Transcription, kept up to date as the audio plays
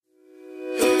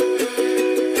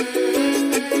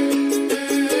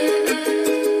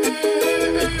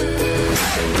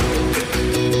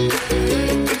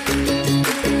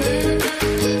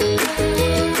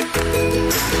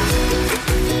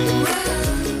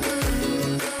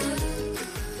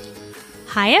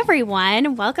Hi,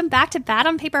 everyone. Welcome back to Bad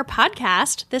on Paper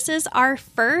Podcast. This is our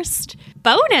first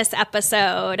bonus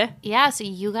episode. Yeah, so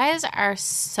you guys are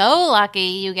so lucky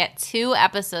you get 2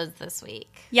 episodes this week.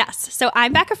 Yes. So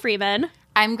I'm Becca Freeman.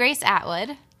 I'm Grace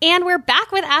Atwood. And we're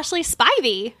back with Ashley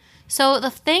Spivey. So the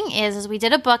thing is we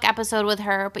did a book episode with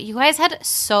her, but you guys had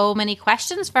so many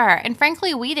questions for her. And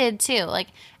frankly, we did too. Like,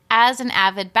 as an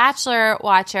avid Bachelor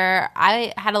watcher,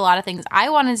 I had a lot of things I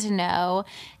wanted to know.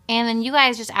 And then you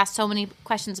guys just asked so many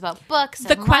questions about books.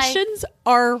 The questions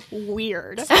are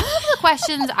weird. Some of the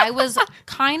questions I was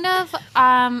kind of,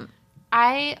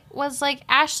 I was like,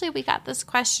 Ashley, we got this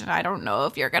question. I don't know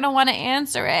if you're going to want to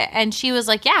answer it. And she was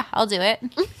like, yeah, I'll do it.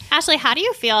 Ashley, how do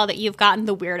you feel that you've gotten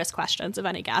the weirdest questions of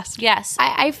any guest? Yes.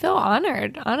 I feel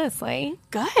honored, honestly.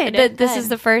 Good. That this is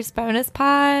the first bonus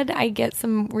pod. I get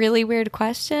some really weird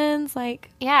questions.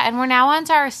 Yeah, and we're now on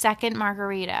to our second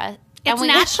margarita. It's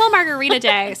National Margarita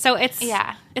Day, so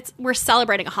we're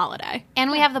celebrating a holiday.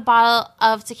 And we have the bottle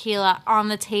of tequila on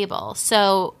the table,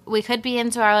 so we could be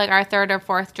into our third or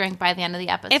fourth drink by the end of the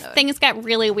episode. If things get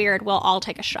really weird, we'll all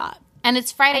take a shot. And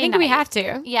it's Friday night. I think we have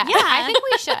to. Yeah, I think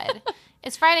we should.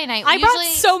 It's Friday night. I brought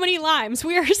so many limes.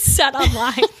 We are set on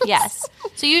limes. Yes.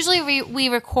 So usually we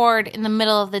record in the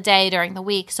middle of the day during the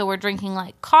week, so we're drinking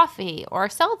like coffee or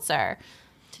seltzer.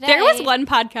 Today, there was one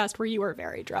podcast where you were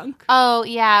very drunk. Oh,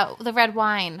 yeah, the red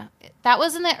wine. That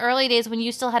was in the early days when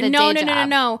you still had a day job.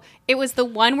 No. It was the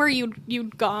one where you'd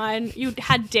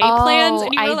had day plans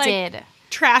and you were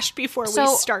trashed before we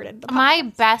started the podcast. My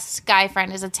best guy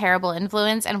friend is a terrible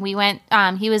influence, and we went,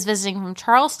 he was visiting from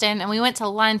Charleston, and we went to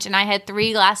lunch, and I had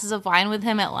 3 glasses of wine with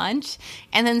him at lunch,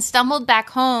 and then stumbled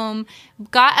back home,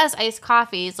 got us iced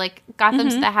coffees, got them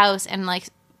to the house, and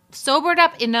sobered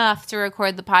up enough to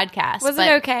record the podcast. Was it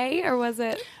okay, or was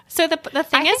it? So the thing I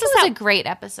think is it was that a great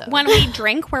episode. When we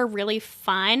drink, we're really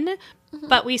fun,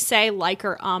 but we say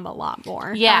or a lot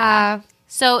more. Yeah.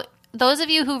 So those of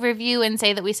you who review and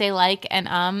say that we say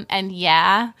and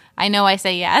yeah, I know I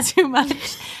say yeah too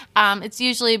much. It's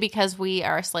usually because we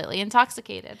are slightly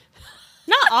intoxicated.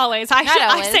 Not always.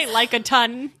 I say a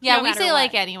ton. Yeah, no we say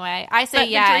what. Anyway. I say but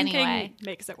yeah the drinking anyway.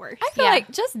 Makes it worse. I feel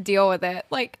just deal with it.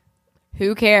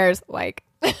 Who cares? Who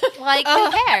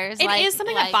cares? It is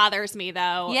something that bothers me,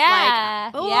 though.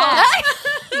 Yeah.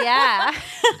 Yeah.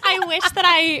 I wish that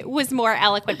I was more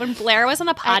eloquent. When Blair was on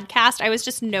the podcast, I was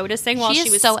just noticing while she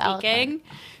was so speaking. Eloquent.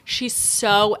 She's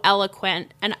so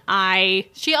eloquent, and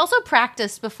She also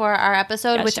practiced before our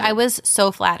episode, which I was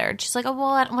so flattered. She's like, oh,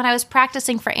 well, when I was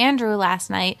practicing for Andrew last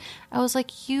night, I was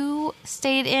like, you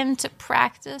stayed in to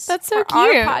practice That's so for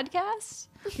cute. our podcast?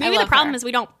 Maybe the problem is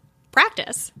we don't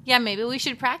practice. Yeah, maybe we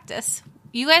should practice.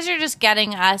 You guys are just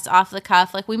getting us off the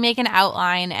cuff. We make an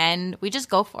outline, and we just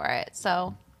go for it,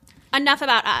 so... Enough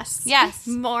about us. Yes.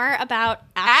 More about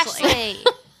Ashley.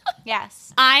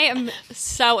 Yes. I am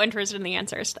so interested in the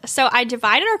answers. So I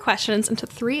divided our questions into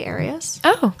 3 areas.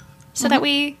 Oh. So that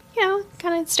we,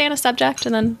 kind of stay on a subject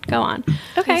and then go on.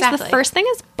 Okay. So the first thing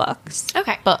is books.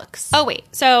 Okay. Books. Oh,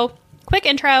 wait. So quick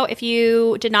intro. If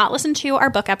you did not listen to our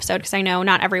book episode, because I know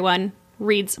not everyone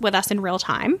reads with us in real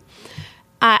time,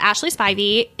 Ashley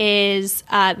Spivey is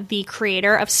the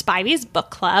creator of Spivey's Book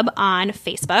Club on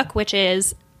Facebook, which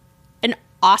is an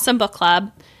awesome book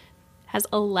club. Has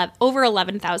over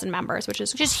 11,000 members, which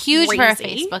is huge crazy. for a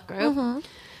Facebook group. Mm-hmm.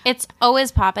 It's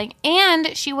always popping.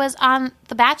 And she was on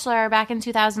The Bachelor back in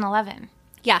 2011.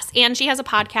 Yes, and she has a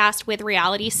podcast with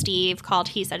Reality Steve called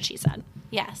He Said, She Said.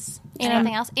 Yes. And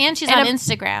anything else? And she's on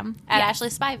Instagram at Ashley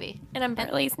Spivey. And I'm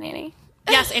Burley's nanny.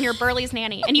 Yes, and you're Burley's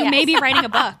nanny. And you may be writing a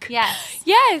book. Yes.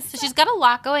 Yes. So she's got a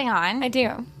lot going on. I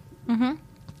do. Mm-hmm.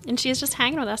 And she's just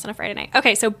hanging with us on a Friday night.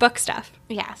 Okay, so book stuff.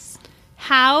 Yes.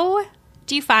 How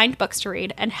do you find books to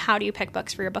read, and how do you pick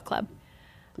books for your book club?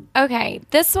 Okay,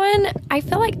 this one, I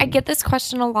feel like I get this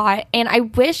question a lot, and I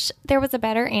wish there was a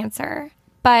better answer,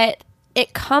 but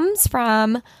it comes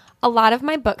from a lot of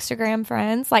my Bookstagram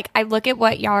friends. I look at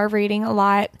what y'all are reading a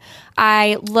lot.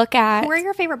 I look at... Who are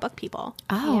your favorite book people?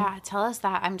 Oh. Yeah, tell us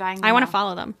that. I'm dying to I want know. to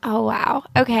follow them. Oh, wow.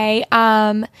 Okay.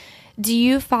 Do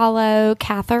you follow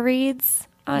Katha Reads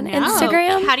on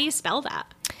Instagram? How do you spell that?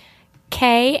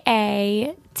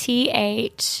 KathaReads.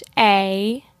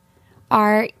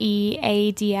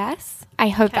 I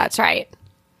hope that's right.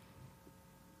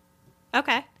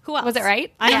 Okay. Who else? Was it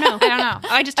right? I don't know. I don't know.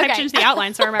 I just typed it into the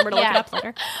outline, so I remember to look it up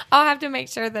later. I'll have to make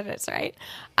sure that it's right.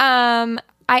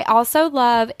 I also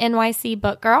love NYC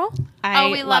Book Girl.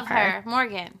 We love her.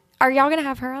 Morgan. Are y'all going to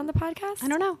have her on the podcast? I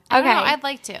don't know. I don't know. I'd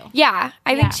like to. Yeah.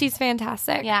 I think she's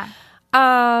fantastic. Yeah.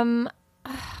 Oh,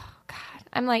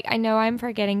 God. I know I'm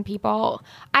forgetting people.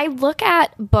 I look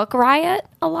at Book Riot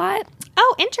a lot.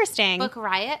 Oh, interesting. Book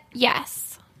Riot?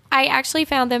 Yes. I actually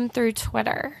found them through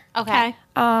Twitter. Okay.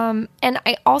 And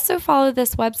I also follow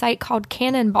this website called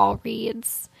Cannonball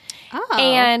Reads. Oh.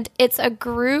 And it's a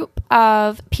group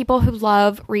of people who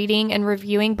love reading and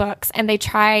reviewing books, and they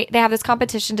have this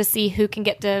competition to see who can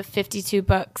get to 52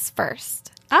 books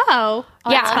first. Oh,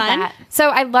 Yeah. that's fun. that. So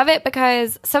I love it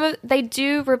because they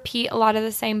do repeat a lot of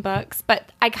the same books, but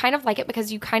I kind of like it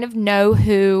because you kind of know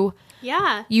who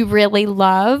Yeah. you really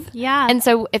love. Yeah. And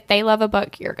so if they love a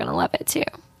book, you're going to love it too.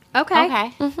 Okay.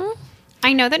 Okay.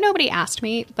 I know that nobody asked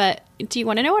me, but do you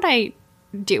want to know what I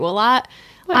do a lot?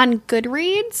 On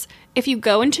Goodreads, if you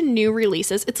go into new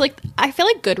releases, it's like, I feel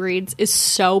like Goodreads is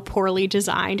so poorly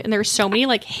designed and there's so many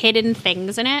like hidden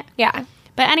things in it. Yeah.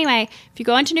 But anyway, if you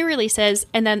go into new releases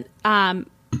and then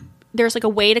there's like a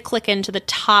way to click into the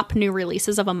top new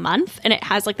releases of a month, and it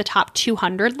has like the top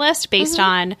 200 list based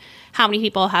on how many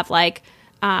people have like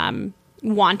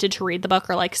wanted to read the book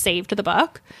or like saved the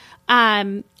book.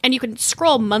 And you can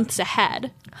scroll months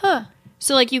ahead. Huh.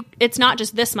 So like it's not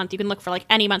just this month. You can look for like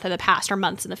any month in the past or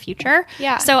months in the future.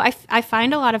 Yeah. So I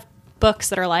find a lot of books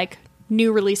that are like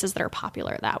new releases that are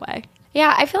popular that way.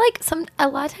 Yeah, I feel like a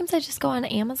lot of times I just go on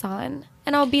Amazon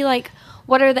and I'll be like,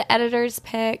 what are the editor's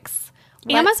picks?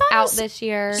 What's Amazon out is- this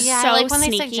year? Yeah, So I like when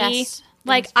sneaky. they suggest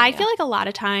Like things for I you. feel like a lot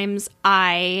of times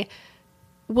I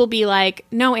will be like,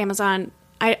 no, Amazon,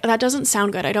 that doesn't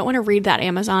sound good. I don't want to read that,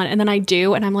 Amazon. And then I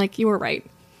do, and I'm like, you were right.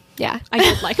 Yeah. I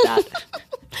did like that.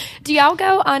 Do y'all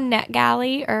go on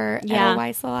NetGalley or Yeah.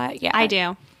 Edelweiss a lot? Yeah, I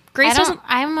do. Grace doesn't.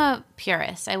 I'm a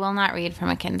purist. I will not read from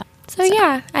a Kindle. So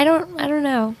yeah, I don't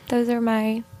know. Those are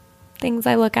my things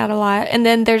I look at a lot. And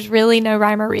then there's really no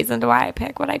rhyme or reason to why I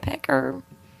pick what I pick or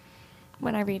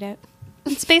when I read it.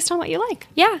 It's based on what you like.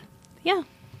 Yeah, Yeah.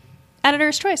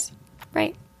 Editor's choice.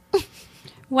 right.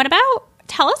 What about?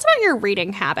 Tell us about your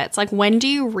reading habits. Like, when do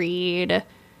you read?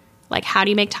 Like, how do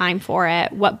you make time for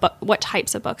it? What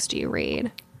types of books do you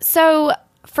read? So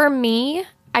for me,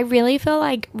 I really feel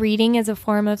like reading is a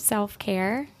form of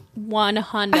self-care.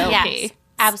 100. Yes,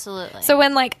 absolutely. So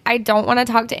when like I don't want to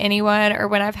talk to anyone or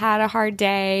when I've had a hard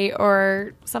day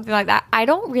or something like that, I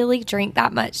don't really drink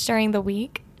that much during the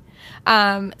week.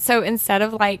 So instead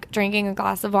of like drinking a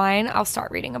glass of wine, I'll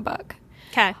start reading a book.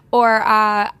 Okay. Or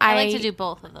I like to do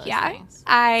both of those things.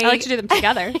 I like to do them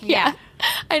together. Yeah.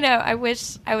 I know. I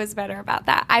wish I was better about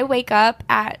that. I wake up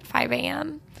at 5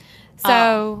 a.m.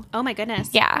 So, Oh my goodness.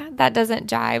 yeah, that doesn't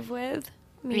jive with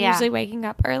me Yeah. usually waking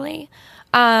up early.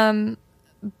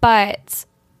 But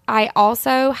I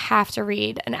also have to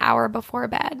read an hour before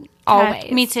bed.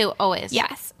 Always. Me too, always.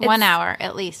 Yes. 1 It's- hour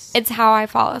at least. It's how I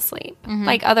fall asleep.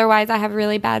 Like otherwise I have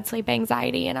really bad sleep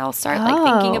anxiety and I'll start like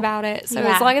thinking Oh. about it. So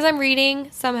Yeah. as long as I'm reading,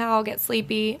 somehow I'll get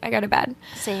sleepy. I go to bed.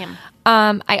 Same.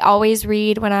 I always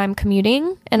read when I'm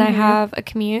commuting, and I have a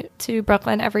commute to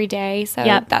Brooklyn every day, so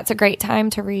Yep. that's a great time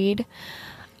to read.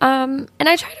 And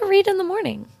I try to read in the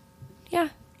morning. Yeah,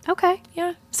 Okay.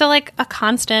 yeah, So like a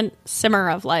constant simmer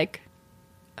of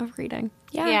reading.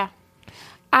 yeah. Yeah.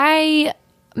 I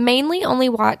mainly only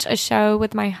watch a show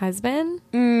with my husband.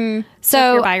 So if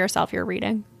So, you're by yourself, you're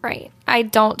reading. right, I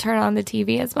don't turn on the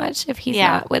TV as much if he's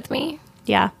Yeah. not with me.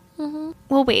 Yeah.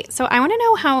 Well, wait. So I want to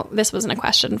know how this wasn't a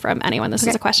question from anyone. This is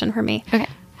Okay. a question from me. Okay.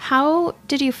 How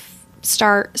did you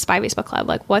start Spivey's Book Club?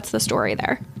 Like, what's the story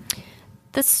there?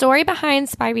 The story behind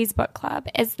Spivey's Book Club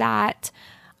is that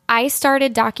I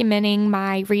started documenting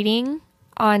my reading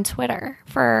on Twitter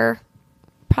for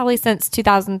probably since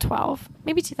 2012,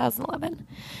 maybe 2011.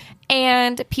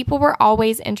 And people were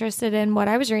always interested in what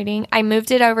I was reading. I moved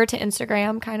it over to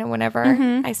Instagram kind of whenever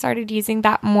I started using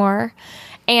that more.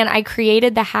 And I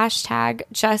created the hashtag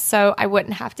just so I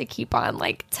wouldn't have to keep on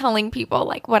like telling people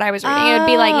like what I was reading. It would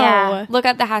be like, Oh. look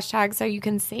up the hashtag so you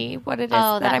can see what it is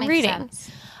Oh, that I'm makes reading.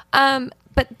 sense.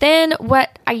 But then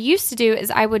what I used to do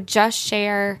is I would just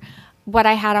share what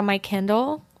I had on my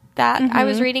Kindle that I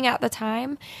was reading at the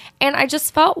time. And I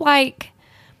just felt like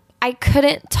I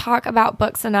couldn't talk about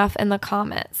books enough in the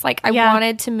comments. Like I Yeah.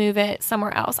 wanted to move it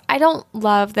somewhere else. I don't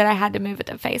love that I had to move it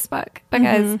to Facebook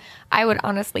because I would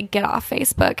honestly get off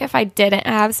Facebook if I didn't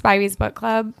have Spivey's Book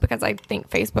Club because I think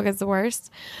Facebook is the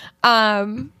worst.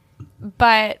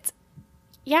 But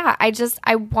yeah,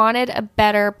 I wanted a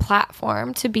better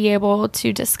platform to be able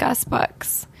to discuss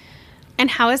books. And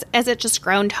how has it just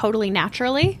grown totally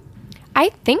naturally? I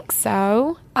think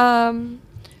so.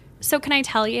 So can I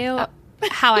tell you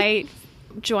how I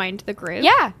joined the group?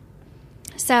 Yeah.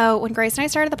 So when Grace and I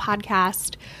started the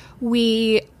podcast,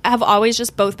 we have always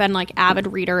just both been like avid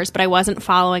readers, but I wasn't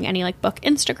following any like book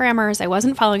Instagrammers. I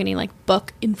wasn't following any like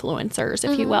book influencers,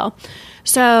 if you will.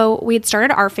 So we had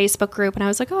started our Facebook group, and I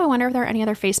was like, oh, I wonder if there are any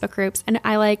other Facebook groups. And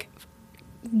I like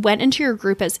went into your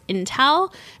group as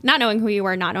Intel, not knowing who you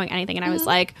were, not knowing anything. And I was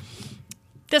like,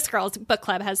 this girl's book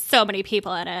club has so many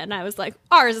people in it. And I was like,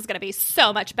 ours is going to be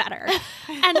so much better.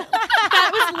 And that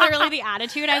was literally the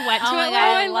attitude I went to Oh my it God,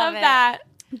 with. I I love love it. that.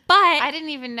 But I didn't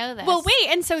even know this. well, wait.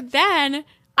 And so then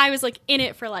I was like in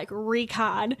it for like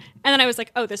recon. And then I was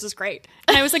like, oh, this is great.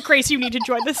 And I was like, Grace, you need to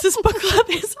join this. This book club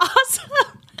is awesome.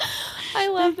 I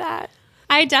love that.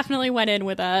 I definitely went in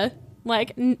with a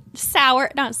like sour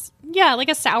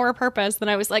purpose. Then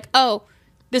I was like, oh,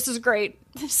 this is great.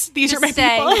 These are my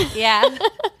Stay. people. Yeah.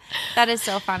 That is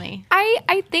so funny.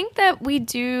 I think that we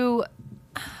do.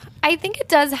 I think it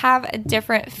does have a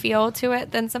different feel to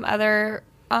it than some other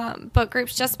book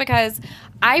groups, just because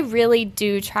I really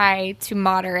do try to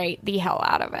moderate the hell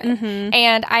out of it.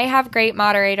 And I have great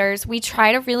moderators. We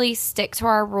try to really stick to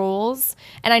our rules,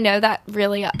 and I know that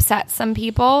really upsets some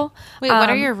people. Wait, what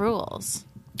are your rules?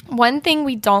 One thing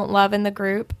we don't love in the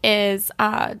group is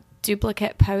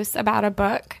duplicate posts about a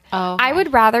book. Oh, okay. I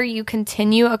would rather you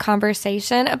continue a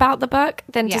conversation about the book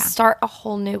than Yeah. to start a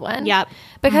whole new one. Yep.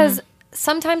 Because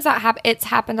sometimes it's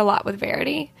happened a lot with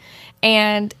Verity,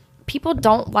 and people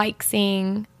don't like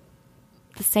seeing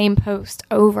the same post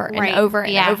over and Right. over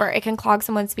and Yeah. over. It can clog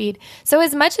someone's feed. So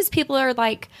as much as people are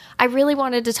like, I really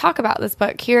wanted to talk about this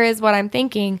book, here is what I'm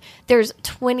thinking, there's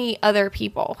 20 other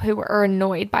people who are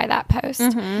annoyed by that post.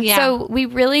 Yeah. So we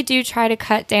really do try to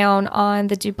cut down on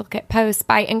the duplicate posts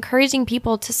by encouraging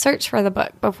people to search for the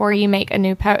book before you make a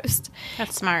new post.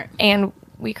 That's smart. And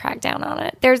we crack down on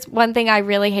it. There's one thing I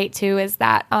really hate too is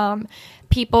that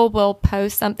people will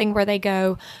post something where they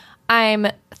go, I'm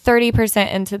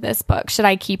 30% into this book. Should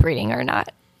I keep reading or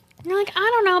not? You're like, I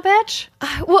don't know, bitch.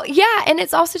 Well, yeah. And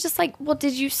it's also just like, well,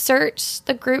 did you search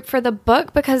the group for the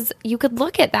book? Because you could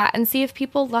look at that and see if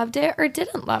people loved it or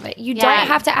didn't love it. You Yeah. don't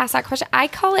have to ask that question. I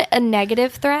call it a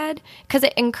negative thread because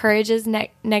it encourages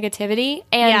negativity.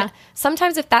 And Yeah.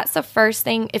 sometimes if that's the first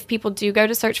thing, if people do go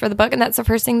to search for the book and that's the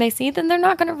first thing they see, then they're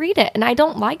not going to read it. And I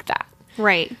don't like that.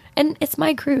 Right. And it's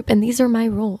my group and these are my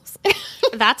rules.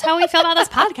 That's how we feel about this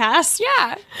podcast.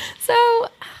 Yeah. So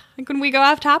Like when we go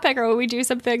off topic or when we do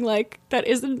something like that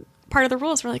isn't part of the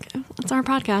rules, we're like, oh, it's our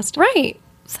podcast. right.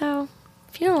 So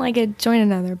if you don't like it, join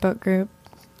another book group.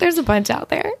 There's a bunch out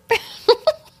there.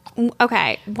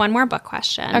 Okay. One more book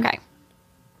question. Okay.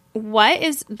 What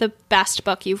is the best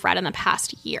book you've read in the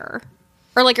past year?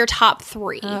 Or like your top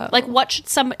 3? Oh. Like what should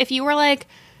if you were like,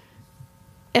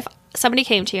 if somebody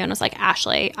came to you and was like,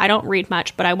 Ashley, I don't read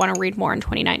much, but I want to read more in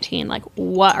 2019. Like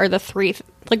what are the 3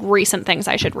 like recent things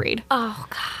I should read? Oh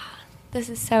God, this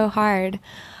is so hard.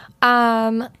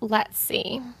 Let's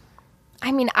see.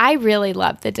 I mean, I really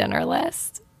love The Dinner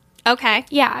List. Okay.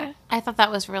 Yeah. I thought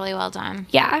that was really well done.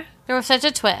 Yeah. There was such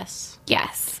a twist.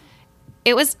 Yes.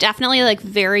 It was definitely like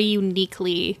very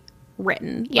uniquely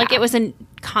written. Yeah. Like it was a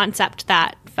concept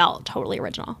that felt totally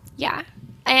original. Yeah.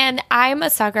 And I'm a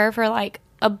sucker for like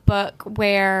a book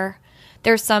where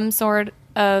there's some sort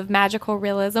of magical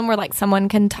realism where like someone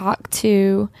can talk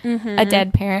to a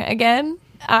dead parent again.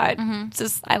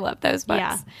 Just I love those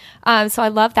books. Yeah. So I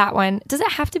love that one. Does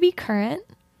it have to be current?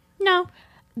 No.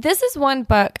 This is one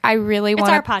book I really want.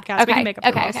 our podcast. We can make up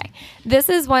the rules. Okay. This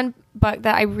is one book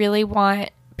that I really want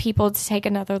people to take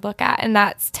another look at, and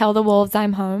that's Tell the Wolves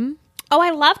I'm Home. Oh,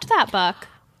 I loved that book.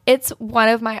 It's one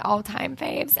of my all-time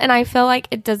faves, and I feel like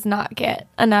it does not get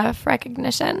enough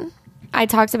recognition. I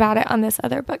talked about it on this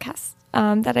other bookcast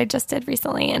that I just did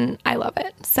recently, and I love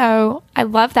it. So I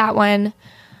love that one. I'm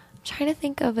trying to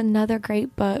think of another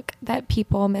great book that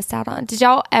people missed out on. Did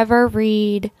y'all ever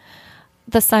read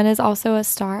The Sun is Also a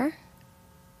Star?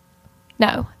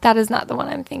 No, that is not the one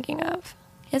I'm thinking of.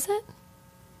 Is it?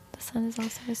 The Sun is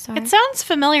Also a Star. It sounds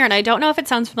familiar, and I don't know if it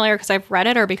sounds familiar because I've read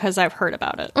it or because I've heard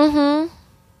about it.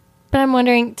 But I'm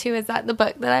wondering, too, is that the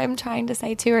book that I'm trying to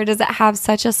say, too, or does it have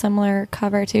such a similar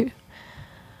cover, too?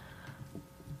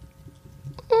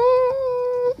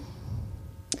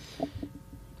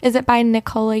 Is it by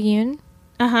Nicola Yoon?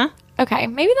 Uh-huh. Okay,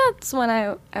 maybe that's one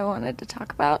I wanted to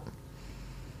talk about.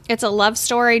 It's a love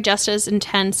story just as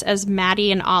intense as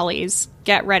Maddie and Ollie's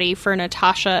Get Ready for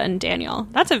Natasha and Daniel.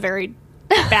 That's a very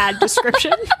bad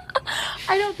description.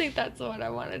 I don't think that's the one I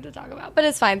wanted to talk about, but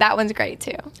it's fine. That one's great,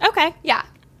 too. Okay. Yeah.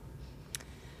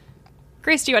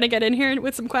 Grace, do you want to get in here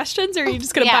with some questions, or are you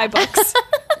just going to Yeah. buy books?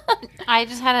 I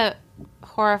just had a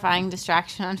horrifying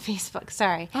distraction on Facebook.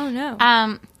 Sorry. Oh, no.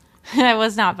 I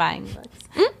was not buying books.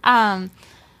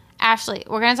 Ashley,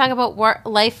 we're going to talk about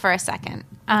life for a second.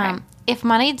 Okay. If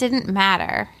money didn't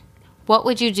matter, what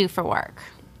would you do for work?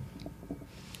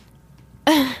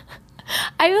 I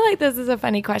feel like this is a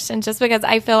funny question just because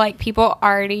I feel like people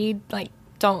already like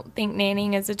don't think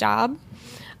nannying is a job.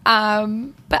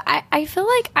 But I feel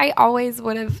like I always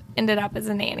would have ended up as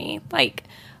a nanny. Like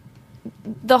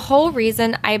the whole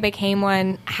reason I became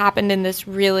one happened in this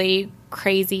really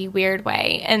crazy, weird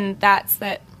way. And that's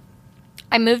that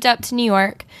I moved up to New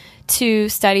York to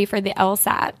study for the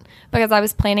LSAT because I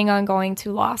was planning on going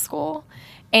to law school.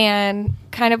 And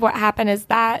kind of what happened is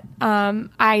that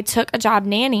I took a job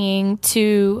nannying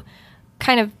to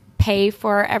kind of pay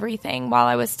for everything while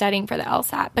I was studying for the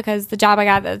LSAT because the job I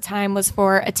got at the time was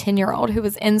for a 10-year-old who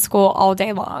was in school all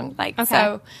day long. Like, Okay.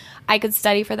 So I could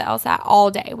study for the LSAT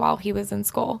all day while he was in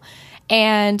school.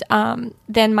 And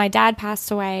then my dad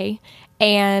passed away,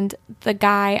 and the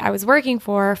guy I was working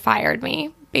for fired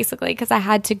me, basically, because I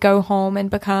had to go home and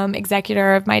become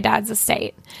executor of my dad's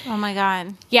estate. Oh, my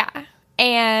God. Yeah.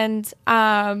 And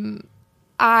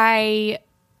I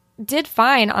did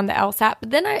fine on the LSAT,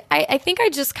 but then I think I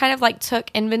just kind of like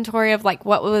took inventory of like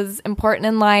what was important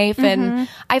in life, and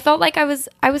I felt like I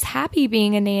was happy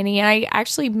being a nanny, and I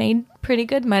actually made pretty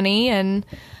good money, and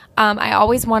I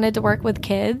always wanted to work with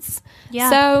kids. Yeah.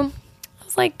 So I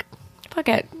was like, fuck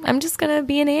it, I'm just gonna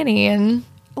be a nanny. And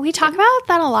We talk about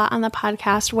that a lot on the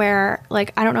podcast where,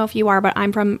 like, I don't know if you are, but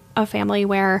I'm from a family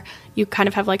where you kind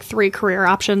of have like 3 career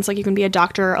options. Like you can be a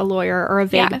doctor, a lawyer, or a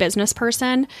vague Yeah. business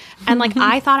person. And like,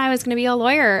 I thought I was going to be a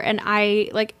lawyer, and I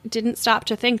like didn't stop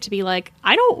to think to be like,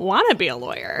 I don't want to be a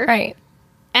lawyer. right.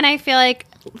 And I feel like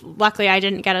luckily I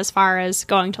didn't get as far as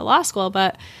going to law school,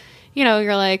 but you know,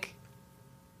 you're like,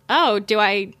 oh, do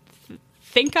I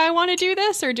think I want to do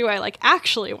this, or do I like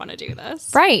actually want to do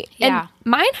this? Right. Yeah. And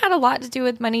mine had a lot to do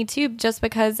with money too, just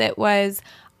because it was,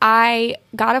 I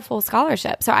got a full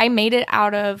scholarship. So I made it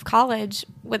out of college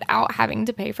without having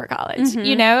to pay for college,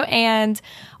 you know? And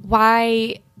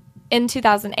why in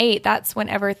 2008, that's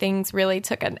whenever things really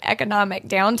took an economic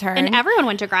downturn. And everyone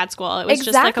went to grad school. It was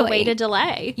just like a way Exactly. to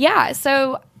delay. Yeah.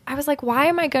 So I was like, why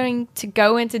am I going to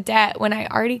go into debt when I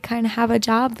already kind of have a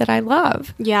job that I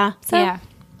love? Yeah. So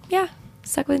yeah,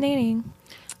 stuck with nannying.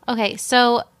 Okay,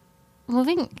 so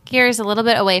moving gears a little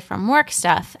bit away from work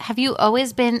stuff, have you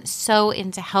always been so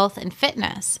into health and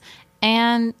fitness?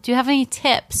 And do you have any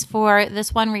tips for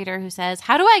this one reader who says,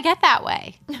 how do I get that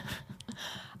way?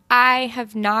 I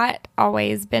have not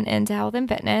always been into health and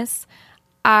fitness.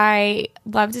 I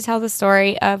love to tell the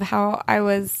story of how I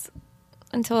was,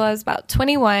 until I was about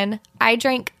 21, I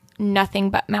drank nothing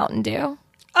but Mountain Dew.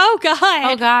 Oh God.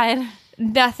 Oh, God.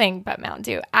 Nothing but Mountain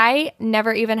Dew. I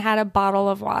never even had a bottle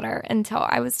of water until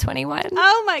I was 21.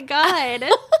 Oh my God.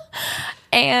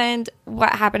 And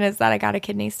what happened is that I got a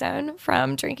kidney stone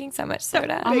from drinking so much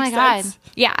soda. Oh, my Makes God. sense.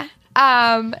 Yeah.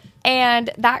 And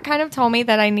that kind of told me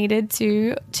that I needed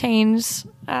to change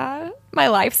my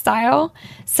lifestyle.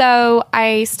 So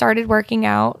I started working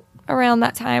out around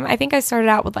that time. I think I started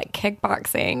out with like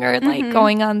kickboxing or like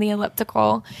going on the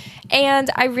elliptical.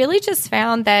 And I really just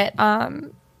found that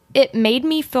it made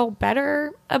me feel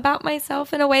better about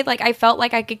myself in a way. Like I felt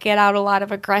like I could get out a lot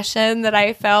of aggression that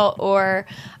I felt, or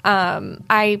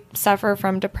I suffer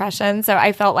from depression. So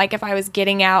I felt like if I was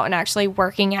getting out and actually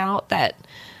working out, that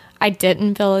I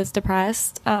didn't feel as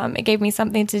depressed. It gave me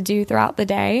something to do throughout the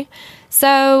day.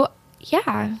 So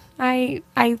yeah, I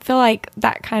feel like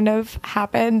that kind of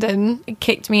happened and it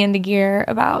kicked me into gear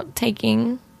about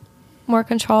taking more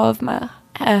control of my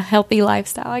healthy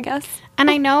lifestyle, I guess. And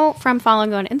I know from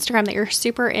following you on Instagram that you're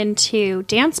super into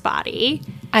dance body.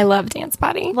 I love dance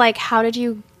body. Like, how did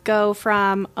you go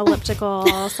from elliptical /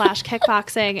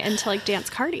 kickboxing into like dance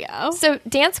cardio? So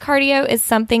dance cardio is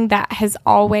something that has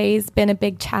always been a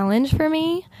big challenge for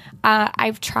me.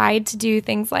 I've tried to do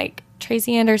things like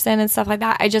Tracy Anderson and stuff like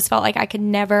that. I just felt like I could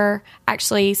never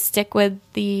actually stick with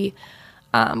the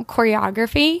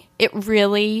choreography. It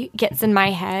really gets in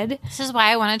my head. This is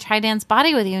why I want to try dance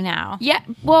body with you now. Yeah,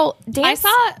 well, I dance.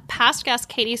 saw past guest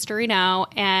Katie Storino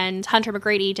and Hunter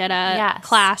McGrady did a Yes.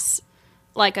 class,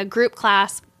 like a group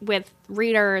class with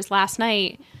readers last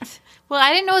night. Well,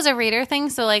 I didn't know it was a reader thing.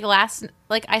 So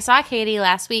I saw Katie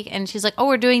last week and she's like, oh,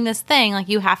 we're doing this thing. Like,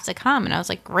 you have to come. And I was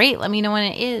like, great, let me know when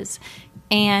it is.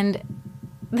 And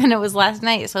then it was last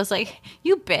night. So I was like,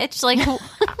 you bitch. Like,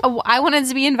 I wanted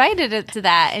to be invited to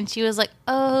that. And she was like,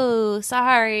 oh,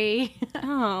 sorry.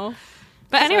 Oh.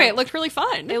 But anyway, it looked really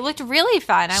fun. It looked really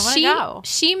fun. I want to go.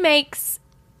 She makes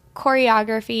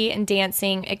choreography and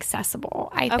dancing accessible,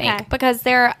 I think, Okay. because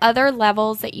there are other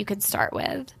levels that you could start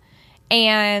with.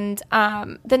 And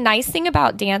the nice thing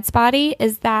about Dance Body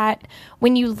is that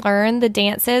when you learn the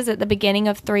dances at the beginning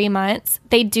of 3 months,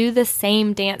 they do the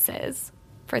same dances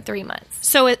for 3 months.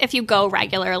 So if you go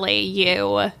regularly,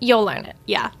 You'll learn it,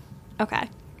 yeah. Okay.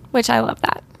 which I love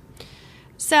that.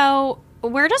 So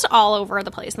we're just all over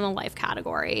the place in the life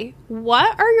category.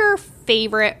 What are your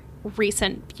favorite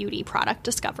recent beauty product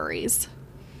discoveries?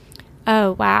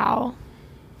 Oh, wow.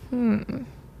 You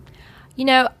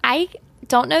know, I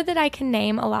don't know that I can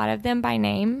name a lot of them by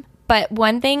name, but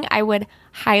one thing I would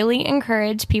highly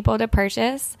encourage people to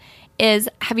purchase is,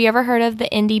 have you ever heard of the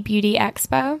Indie Beauty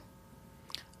Expo?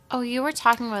 Oh, you were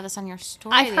talking about this on your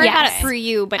story. I've heard the about other it day. through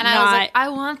you, but and not. I was like, I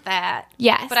want that.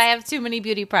 Yes. But I have too many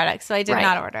beauty products, so I did Right.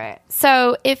 not order it.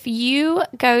 So if you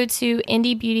go to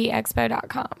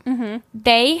indiebeautyexpo.com,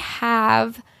 they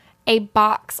have a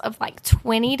box of like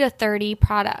 20 to 30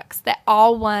 products that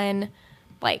all won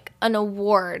like an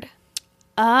award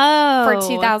oh. for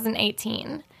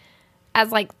 2018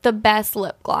 as like the best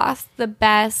lip gloss, the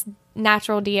best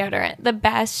natural deodorant, the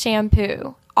best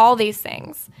shampoo, all these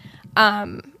things.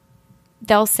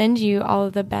 They'll send you all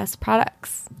of the best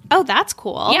products. Oh, that's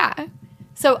cool. Yeah.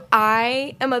 So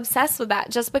I am obsessed with that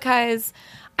just because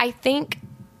I think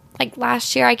like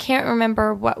last year, I can't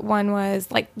remember what one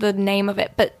was, like the name of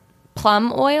it, but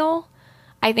plum oil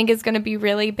I think is going to be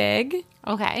really big.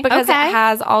 Okay. Because Okay. it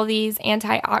has all these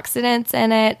antioxidants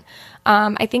in it.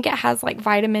 I think it has like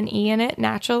vitamin E in it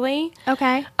naturally.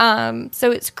 Okay. So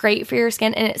it's great for your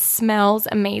skin and it smells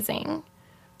amazing.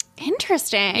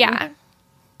 Interesting. Yeah.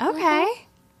 Okay.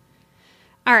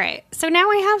 All right. So now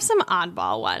we have some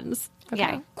oddball ones. Okay.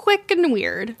 Yeah. Quick and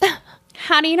weird.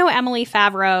 How do you know Emily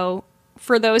Favreau?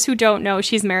 For those who don't know,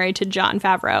 she's married to Jon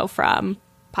Favreau from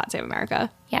Pod Save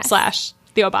America. Yes.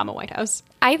 / the Obama White House.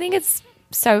 I think it's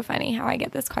so funny how I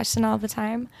get this question all the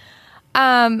time.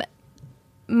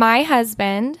 My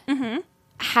husband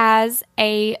has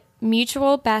a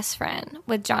mutual best friend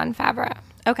with Jon Favreau.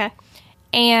 Okay.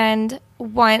 And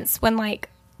once when like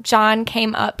John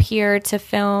came up here to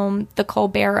film the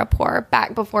Colbert Report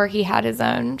back before he had his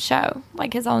own show,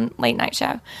 like his own late night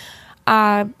show,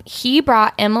 he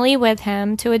brought Emily with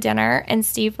him to a dinner and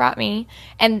Steve brought me.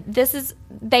 And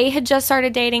they had just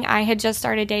started dating. I had just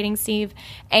started dating Steve.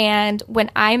 And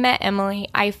when I met Emily,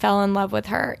 I fell in love with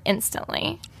her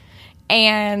instantly.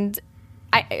 And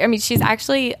I mean, she's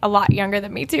actually a lot younger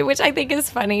than me too, which I think is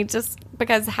funny just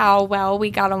because how well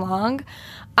we got along.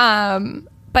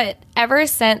 But ever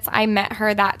since I met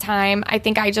her that time, I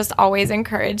think I just always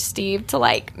encouraged Steve to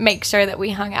like make sure that we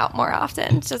hung out more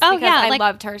often just because I like,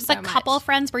 loved her so the much. couple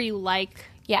friends where you like.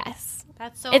 Yes.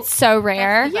 That's so. It's so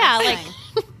rare. Yeah,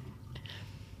 like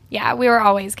Yeah, we were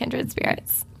always kindred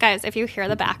spirits. guys, if you hear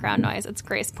the background noise, it's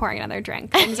Grace pouring another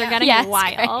drink. Things are getting Yes,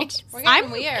 wild. Grace. We're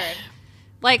getting weird.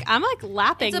 I'm like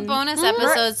lapping. It's a bonus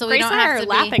episode, so we Grace don't and I have are to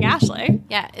lapping be. Ashley.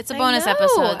 Yeah, it's a I bonus know.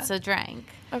 episode, so drink.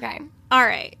 Okay. All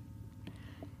right.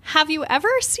 Have you ever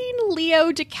seen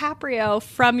Leo DiCaprio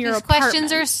from your These apartment?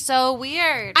 questions are so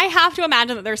weird. I have to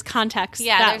imagine that there's context.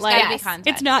 Yeah, that, there's like, gotta be context.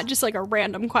 It's not just like a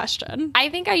random question. I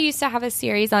think I used to have a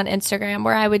series on Instagram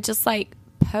where I would just like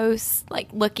post like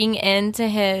looking into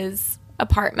his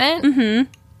apartment.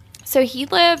 Mm-hmm. So he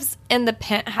lives in the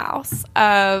penthouse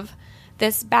of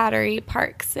this Battery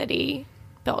Park City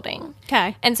building.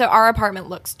 Okay. And so our apartment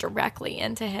looks directly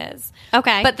into his.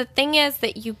 Okay. But the thing is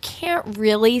that you can't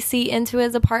really see into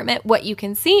his apartment. What you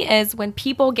can see is when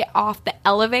people get off the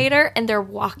elevator and they're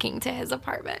walking to his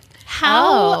apartment.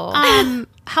 how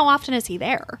often is he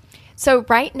there? So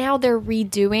right now they're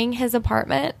redoing his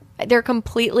apartment. They're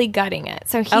completely gutting it.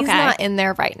 So he's Okay. not in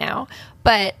there right now.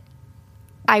 But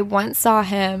I once saw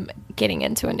him getting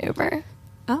into an Uber,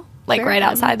 Oh, like right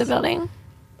outside the building.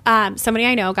 Somebody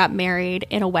I know got married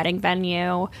in a wedding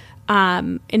venue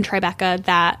in Tribeca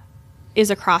that is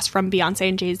across from Beyonce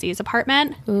and Jay-Z's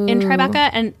apartment in Tribeca,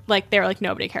 and like they were like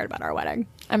nobody cared about our wedding.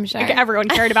 I'm sure. Like everyone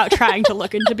cared about trying to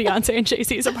look into Beyonce and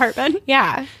Jay-Z's apartment.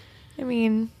 Yeah. I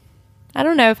mean, I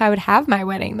don't know if I would have my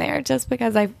wedding there just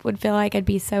because I would feel like I'd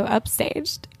be so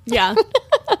upstaged. Yeah.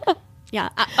 Yeah.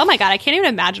 Oh my God. I can't even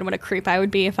imagine what a creep I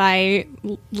would be if I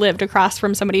lived across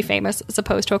from somebody famous as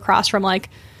opposed to across from like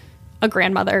a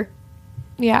grandmother.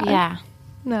 Yeah. Yeah.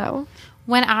 No.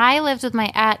 When I lived with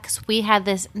my ex, we had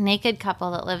this naked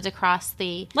couple that lived across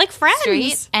the Like friends.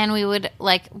 street, and we would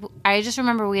like. I just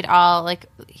remember we'd all like.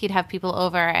 He'd have people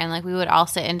over, and like we would all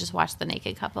sit and just watch the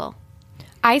naked couple.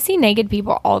 I see naked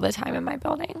people all the time in my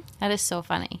building. That is so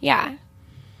funny. Yeah.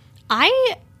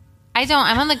 I don't.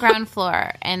 I'm on the ground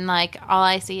floor, and like all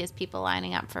I see is people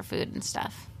lining up for food and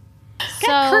stuff.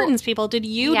 get curtains, people. Did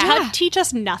you Yeah. teach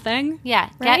us nothing? Yeah,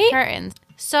 Right? get curtains.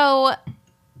 So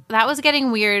that was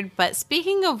getting weird. But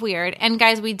speaking of weird, and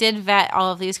guys, we did vet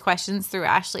all of these questions through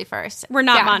Ashley first. We're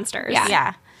not Yeah. monsters. Yeah.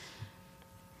 Yeah.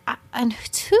 And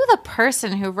to the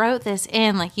person who wrote this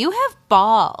in, like, you have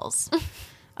balls.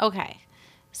 Okay.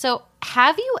 So,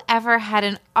 have you ever had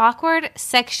an awkward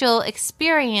sexual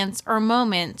experience or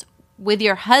moment with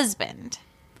your husband?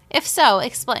 If so,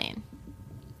 explain.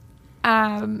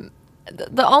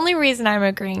 The only reason I'm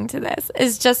agreeing to this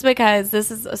is just because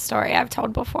this is a story I've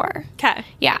told before. Okay.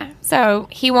 Yeah. So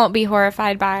he won't be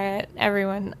horrified by it.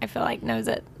 Everyone, I feel like, knows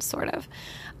it, sort of.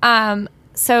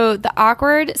 So the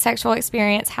awkward sexual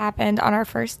experience happened on our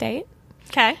first date.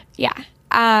 Okay. Yeah.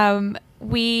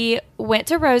 We went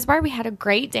to Rose Bar. We had a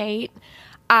great date.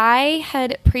 I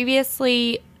had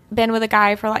previously been with a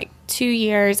guy for like 2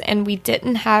 years, and we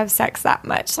didn't have sex that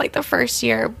much, like the first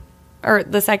year or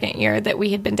the second year that we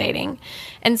had been dating.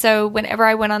 And so whenever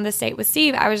I went on this date with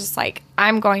Steve, I was just like,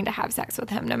 I'm going to have sex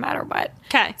with him no matter what.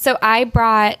 Okay. So I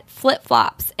brought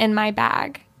flip-flops in my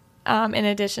bag, in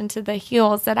addition to the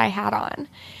heels that I had on.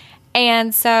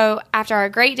 And so after our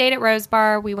great date at Rose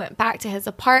Bar, we went back to his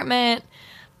apartment.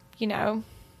 You know,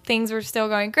 things were still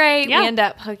going great. Yeah. We end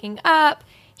up hooking up.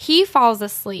 He falls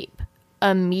asleep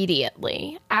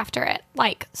immediately after it,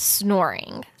 like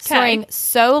snoring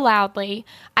so loudly.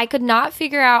 I could not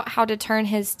figure out how to turn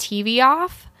his TV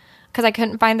off because I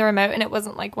couldn't find the remote, and it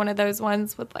wasn't like one of those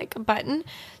ones with like a button.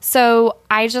 So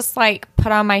I just like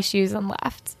put on my shoes and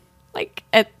left, like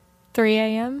at 3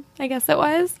 a.m. I guess it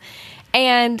was.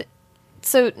 And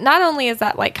so not only is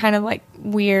that like kind of like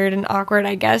weird and awkward,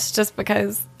 I guess, just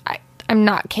because I'm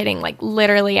not kidding, like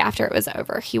literally after it was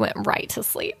over, he went right to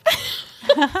sleep.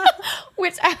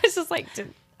 Which I was just like,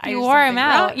 You wore him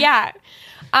out. Yeah.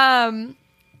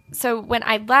 So when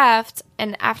I left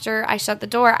and after I shut the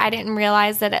door, I didn't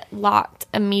realize that it locked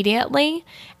immediately,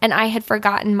 and I had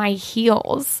forgotten my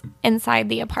heels inside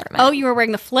the apartment. Oh, you were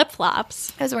wearing the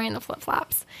flip-flops. I was wearing the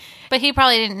flip-flops. But he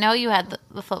probably didn't know you had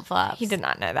the flip-flops. He did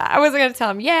not know that. I wasn't going to tell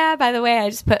him, yeah, by the way, I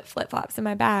just put flip-flops in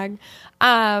my bag.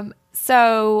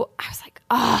 So I was like,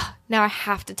 oh, now I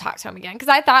have to talk to him again. Because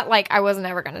I thought like I wasn't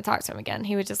ever going to talk to him again.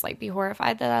 He would just like be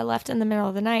horrified that I left in the middle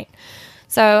of the night.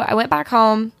 So I went back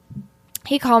home.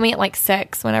 He called me at like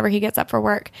 6 whenever he gets up for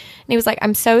work. And he was like,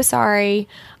 I'm so sorry,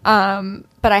 but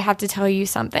I have to tell you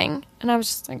something. And I was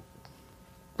just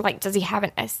like, does he have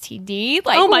an STD?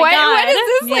 Like, Oh my God. what is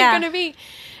this like Yeah. going to be?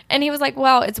 And he was like,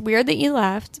 well, it's weird that you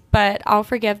left, but I'll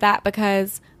forgive that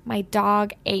because my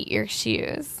dog ate your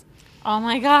shoes. Oh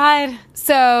my God.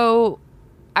 So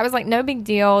I was like, no big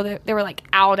deal. They were like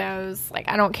Aldo's. Like,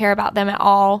 I don't care about them at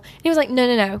all. And he was like,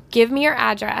 no. Give me your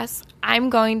address. I'm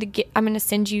going to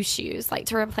send you shoes, like,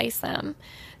 to replace them.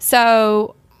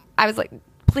 So I was like,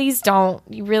 please don't.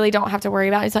 You really don't have to worry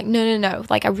about it. He's like, no.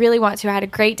 Like, I really want to. I had a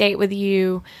great date with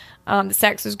you. The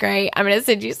sex was great. I'm going to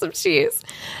send you some shoes.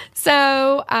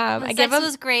 So I give him.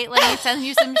 was great. Let me send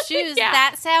you some shoes. Yeah.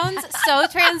 That sounds so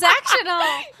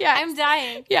transactional. Yeah. I'm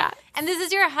dying. Yeah. And this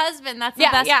is your husband. That's the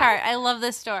Yeah, best yeah. part. I love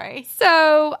this story.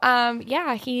 So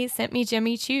he sent me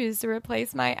Jimmy Choos to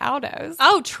replace my Aldo's.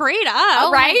 Oh, trade up.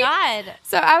 Oh right? my God.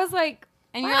 So I was like,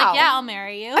 And you're wow. like, yeah, I'll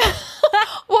marry you.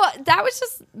 Well, that was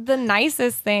just the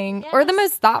nicest thing or the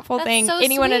most thoughtful That's thing so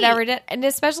anyone had sweet. ever did. And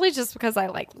especially just because I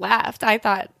like left, I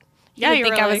thought you would you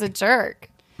think were I was like- a jerk.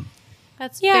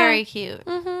 That's Yeah. very cute.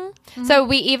 So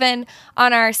we even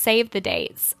on our save the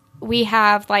dates, we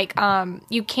have like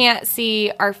you can't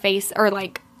see our face or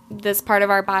like this part of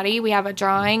our body. We have a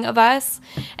drawing of us,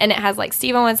 and it has like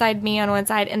Steve on one side, me on one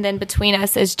side, and then between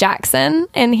us is Jackson,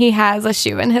 and he has a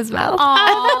shoe in his mouth.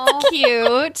 Oh,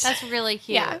 Cute. that's really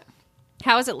cute. Yeah.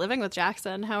 How is it living with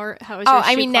Jackson? How is your Oh,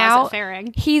 I shoe mean, closet now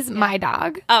faring? he's my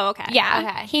dog. Oh, okay.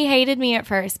 Yeah. Okay. He hated me at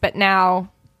first, but now,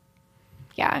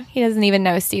 yeah, he doesn't even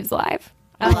know Steve's alive.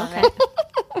 I love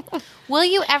it. Will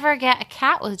you ever get a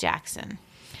cat with Jackson?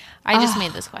 I just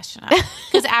made this question up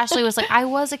because Ashley was like, I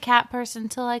was a cat person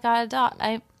until I got a dog.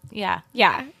 Yeah.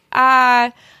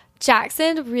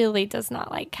 Jackson really does not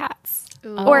like cats.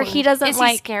 Or he doesn't Is he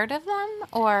like. scared of them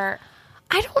or?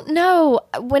 I don't know.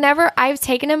 Whenever I've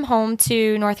taken him home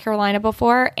to North Carolina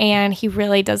before, and he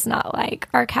really does not like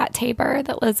our cat Tabor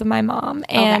that lives with my mom.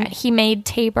 And Okay. he made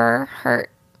Tabor hurt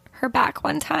her back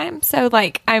one time. So,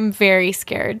 like, I'm very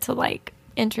scared to, like,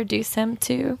 introduce him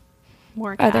to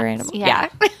More cats. other animals. Yeah.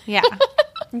 Yeah. Yeah.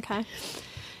 Okay.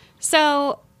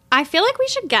 So I feel like we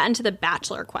should get into the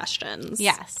Bachelor questions.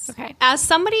 Yes. Okay. As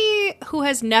somebody who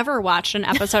has never watched an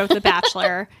episode of The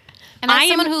Bachelor, And as I am-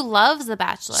 someone who loves The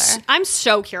Bachelor. I'm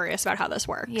so curious about how this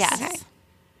works. Yes. Okay.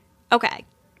 Okay.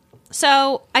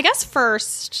 So I guess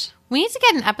first, We need to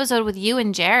get an episode with you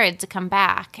and Jared to come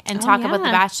back and talk about The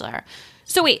yeah. Bachelor.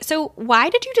 So wait, so why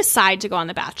did you decide to go on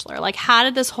The Bachelor? Like, how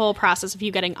did this whole process of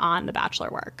you getting on The Bachelor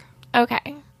work?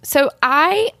 Okay. So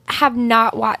I have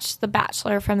not watched The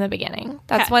Bachelor from the beginning.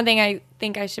 That's Okay. one thing I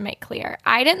think I should make clear.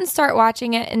 I didn't start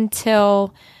watching it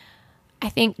until I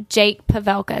think Jake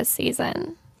Pavelka's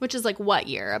season. Which is like what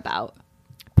year about?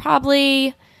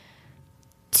 Probably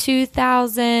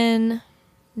 2009.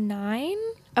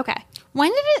 Okay. When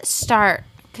did it start?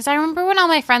 Because I remember when all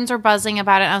my friends were buzzing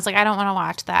about it, and I was like, I don't want to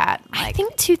watch that. I Like,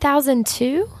 think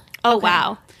 2002. Oh,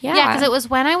 wow. Yeah. yeah, because it was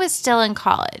when I was still in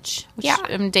college. Which Yeah.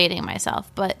 I'm dating myself,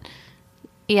 but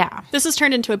yeah. This has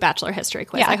turned into a Bachelor history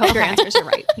quiz. Yeah. I hope your answers are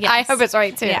right. I hope it's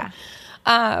right too. Yeah.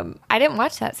 I didn't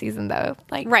watch that season though.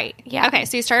 Like Right. Yeah. Okay,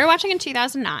 so you started watching in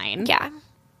 2009. Yeah.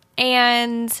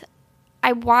 And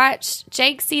I watched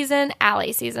Jake's season,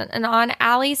 Allie's season, and on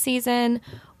Allie's season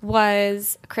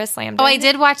was Chris Lambden. Oh, I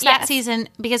did watch that Yes. season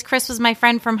because Chris was my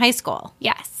friend from high school.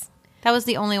 Yes. That was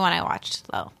the only one I watched,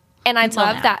 though. And I Until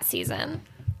loved now. that season.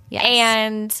 Yes.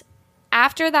 And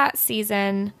after that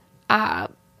season,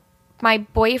 my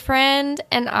boyfriend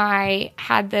and I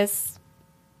had this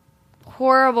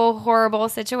horrible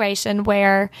situation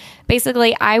where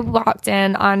basically I walked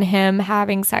in on him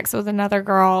having sex with another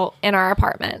girl in our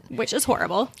apartment. Which is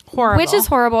horrible. Which is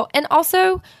horrible. And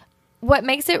also, what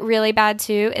makes it really bad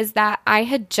too is that I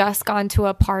had just gone to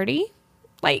a party.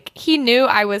 Like, he knew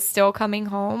I was still coming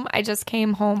home. I just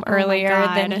came home earlier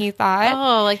than God. he thought.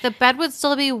 Oh, like the bed would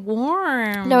still be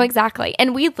warm. No, exactly.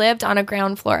 And we lived on a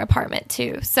ground floor apartment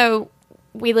too. So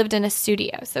we lived in a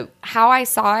studio. So how I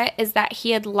saw it is that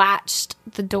he had latched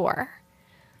the door.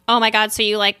 Oh my God. So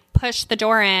you like pushed the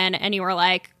door in and you were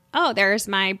like, oh, there's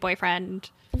my boyfriend.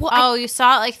 Well, Oh, you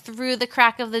saw it like through the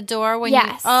crack of the door when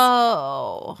Yes. you.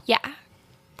 Oh. yeah.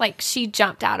 Like, she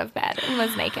jumped out of bed and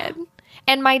was naked.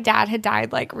 And my dad had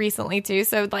died like recently too.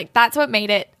 So like that's what made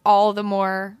it all the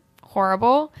more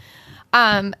horrible.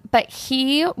 But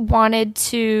he wanted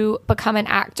to become an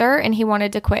actor and he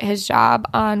wanted to quit his job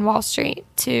on Wall Street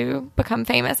to become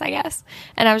famous, I guess.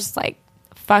 And I was just like,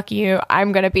 fuck you.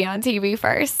 I'm going to be on TV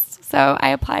first. So I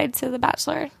applied to The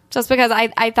Bachelor just because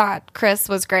I thought Chris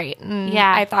was great. And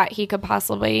Yeah. I thought he could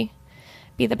possibly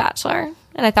be The Bachelor.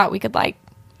 And I thought we could like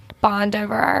bond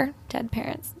over our dead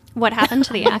parents. What happened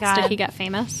to the ex? God. Did he get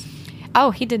famous?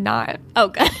 Oh, he did not. Oh,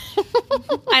 good.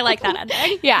 I like that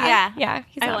ending. Yeah.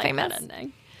 He's I not like famous. that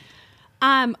ending.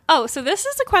 Oh, so this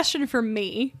is a question for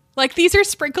me. Like, these are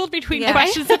sprinkled between Yeah.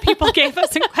 questions that people gave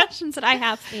us and questions that I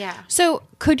have. Yeah. So,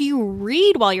 could you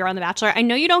read while you're on The Bachelor? I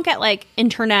know you don't get like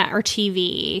internet or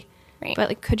TV, Right. but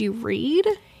like, could you read?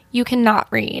 You cannot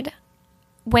read.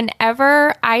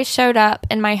 Whenever I showed up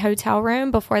in my hotel room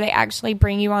before they actually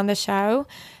bring you on the show,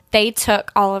 they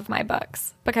took all of my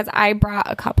books because I brought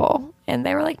a couple and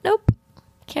they were like, nope,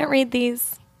 can't read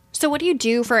these. So, what do you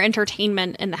do for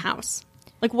entertainment in the house?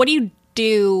 Like, what do you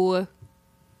do?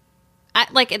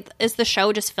 Is the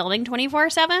show just filming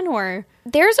 24/7 or?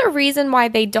 There's a reason why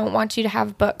they don't want you to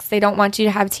have books. They don't want you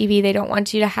to have TV. They don't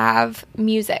want you to have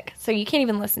music. So you can't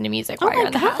even listen to music while you're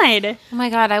in the house. God! Oh my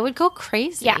God, I would go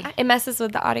crazy. Yeah, it messes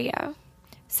with the audio.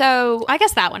 So I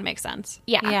guess that one makes sense.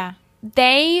 Yeah.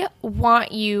 they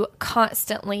want you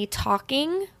constantly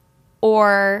talking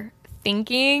or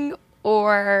thinking,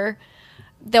 or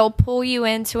they'll pull you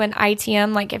into an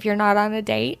ITM, like if you're not on a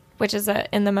date, which is a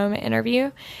in the moment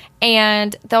interview,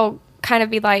 and they'll kind of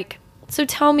be like, so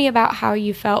tell me about how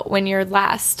you felt when your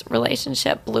last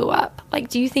relationship blew up. Like,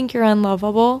 do you think you're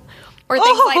unlovable? Or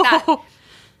things like that.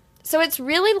 So it's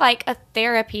really like a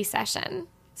therapy session.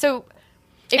 So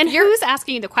if And you're who's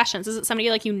asking you the questions? Is it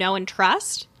somebody like you know and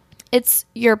trust? it's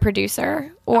your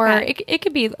producer, or Okay. it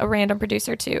could be a random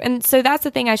producer too. And so that's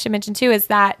the thing I should mention too, is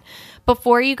that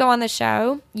before you go on the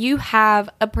show, you have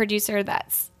a producer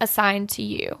that's assigned to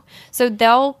you. So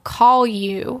they'll call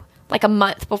you like a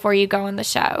month before you go on the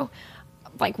show,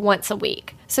 like once a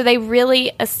week. So they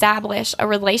really establish a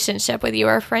relationship with you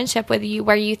or a friendship with you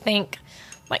where you think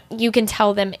like you can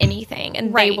tell them anything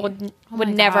and Right. they would my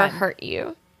never God. hurt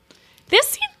you.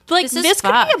 This This is this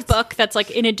could be a fucked. book that's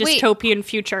like in a dystopian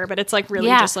future, but it's like really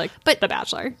Yeah, just like but- The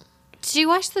Bachelor. Did you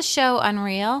watch the show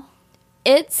Unreal?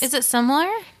 It's Is it similar?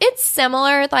 it's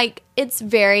similar, like it's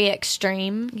very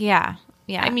extreme. Yeah.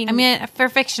 Yeah. I mean- for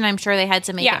fiction, I'm sure they had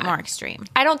to make Yeah. it more extreme.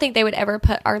 I don't think they would ever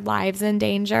put our lives in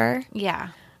danger. Yeah.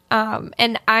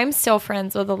 And I'm still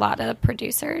friends with a lot of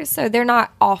producers, so they're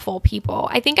not awful people.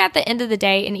 I think at the end of the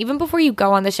day, and even before you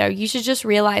go on the show, you should just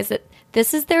realize that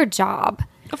this is their job.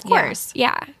 Of course.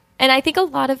 Yeah. And I think a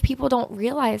lot of people don't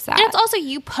realize that. And it's also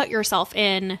you put yourself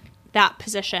in that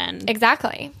position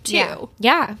exactly. too. Yeah.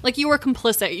 Yeah. Like you were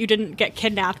complicit. You didn't get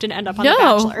kidnapped and end up on No.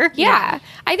 The Bachelor. Yeah.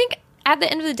 I think at the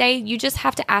end of the day, you just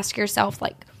have to ask yourself,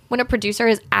 like, when a producer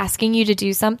is asking you to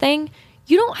do something,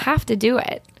 you don't have to do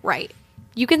it. Right.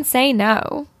 You can say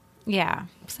no. Yeah.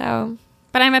 So,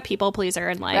 But I'm a people pleaser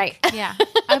and like, Yeah.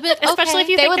 I'd be like, especially if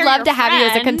you they think would they're love your to have you as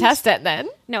a friend. contestant then.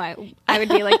 No, I would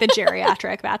be like the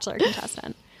geriatric bachelor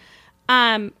contestant.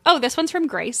 Oh, this one's from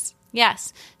Grace.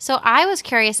 Yes. So I was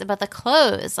curious about the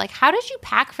clothes. Like, how did you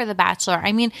pack for The Bachelor?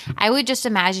 I mean, I would just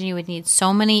imagine you would need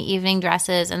so many evening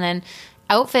dresses and then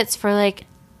outfits for like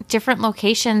different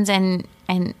locations and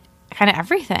kind of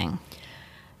everything.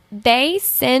 They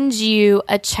send you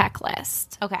a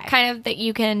checklist. Okay. Kind of that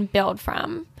you can build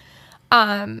from.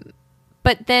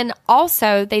 But then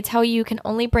also they tell you can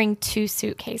only bring 2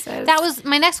 suitcases. That was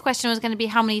my next question was going to be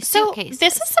how many So suitcases?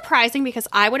 this is surprising because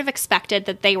I would have expected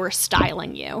that they were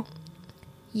styling you.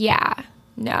 Yeah.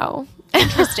 No.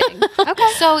 Interesting. Okay.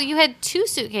 So you had 2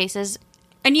 suitcases.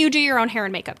 And you do your own hair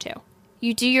and makeup too.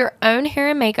 You do your own hair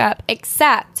and makeup,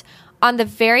 except on the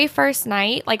very first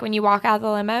night, like when you walk out of the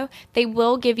limo, they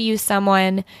will give you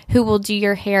someone who will do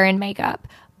your hair and makeup.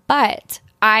 But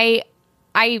I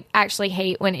actually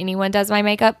hate when anyone does my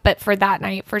makeup, but for that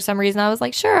night, for some reason, I was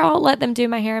like, sure, I'll let them do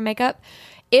my hair and makeup.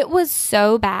 It was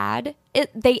so bad.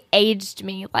 They aged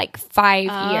me like 5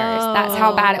 years. That's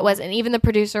how bad it was. And even the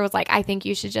producer was like, I think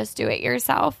you should just do it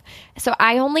yourself. So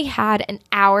I only had an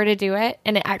hour to do it,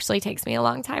 and it actually takes me a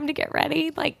long time to get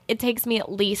ready. Like, it takes me at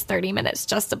least 30 minutes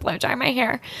just to blow dry my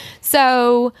hair.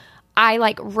 So I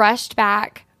like rushed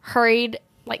back, hurried,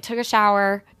 like took a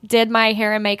shower, did my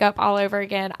hair and makeup all over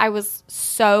again. I was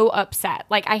so upset.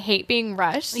 Like, I hate being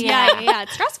rushed. Yeah,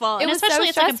 it's stressful. It And was so especially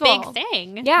it's stressful. like a big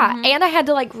thing. Yeah, and I had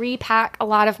to like repack a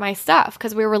lot of my stuff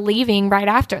because we were leaving right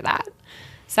after that.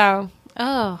 So,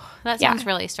 Oh, that Yeah. sounds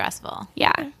really stressful.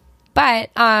 yeah.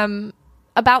 But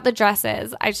about the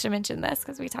dresses, I should mention this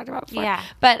because we talked about it before. Yeah.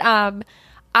 But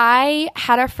I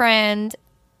had a friend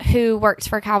who worked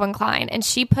for Calvin Klein, and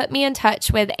she put me in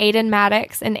touch with Aiden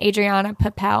Maddox and Adriana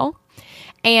Papel,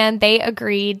 and they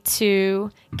agreed to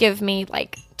give me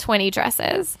like 20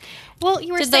 dresses. Well,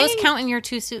 you were Did saying those count in your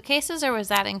 2 suitcases or was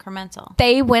that incremental?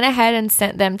 They went ahead and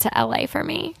sent them to LA for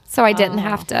me, so I didn't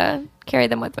have to carry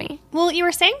them with me. Well, you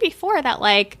were saying before that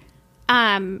like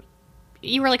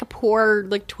you were like a poor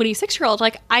like 26-year-old.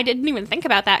 Like I didn't even think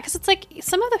about that because it's like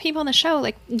some of the people on the show,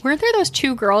 like weren't there those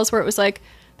 2 girls where it was like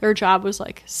their job was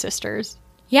like sisters?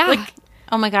 Yeah. Like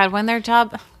Oh my God, when their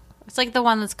job, it's like the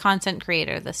one that's content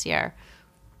creator this year.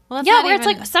 Well, that's yeah, not where it's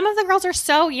even- like some of the girls are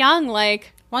so young,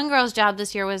 like one girl's job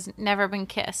this year was never been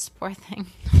kissed. Poor thing.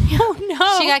 oh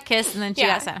no. She got kissed and then she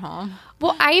Yeah. got sent home.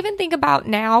 Well, I even think about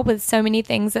now with so many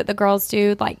things that the girls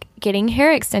do, like getting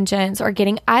hair extensions or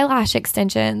getting eyelash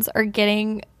extensions or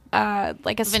getting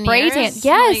like a spray tan. Veneers?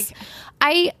 Yes. Like-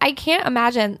 I can't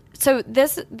imagine. So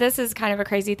this is kind of a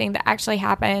crazy thing that actually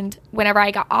happened whenever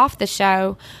I got off the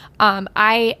show.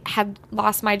 I had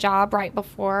lost my job right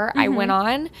before I went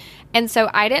on. And so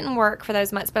I didn't work for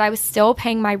those months, but I was still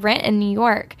paying my rent in New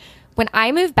York. When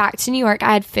I moved back to New York,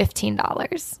 I had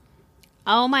 $15.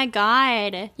 Oh my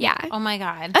god. Yeah. Oh my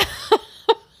God.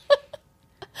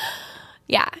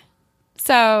 Yeah.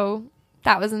 So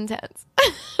that was intense.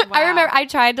 I remember I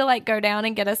tried to like go down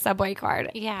and get a Subway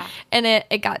card. Yeah. And it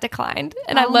got declined.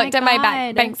 And I Oh my looked at my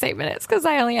God. bank statement. It's because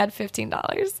I only had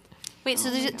 $15. Wait,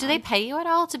 so do they pay you at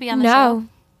all to be on the show? No.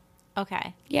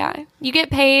 Okay. Yeah. You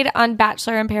get paid on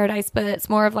Bachelor in Paradise, but it's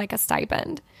more of like a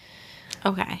stipend.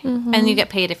 Okay. And you get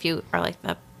paid if you are like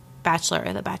the Bachelor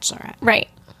or the Bachelorette. Right.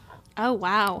 Oh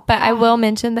wow. But I will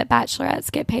mention that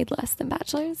Bachelorettes get paid less than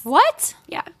Bachelors. What?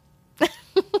 Yeah.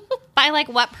 By like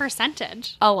what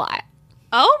percentage? A lot.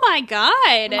 Oh my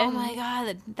god. Oh my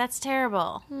God. That's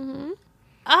terrible.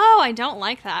 Oh, I don't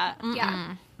like that.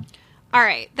 Yeah. All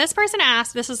right. This person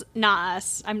asked, this is not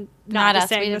us. I'm Not not, just us.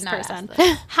 We saying did this not ask person.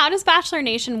 this. How does Bachelor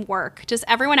Nation work? Does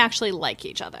everyone actually like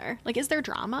each other? Like, is there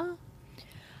drama?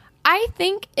 I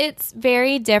think it's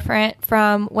very different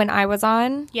from when I was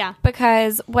on. Yeah.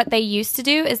 Because what they used to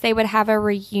do is they would have a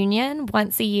reunion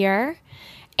once a year.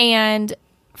 And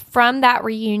from that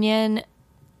reunion,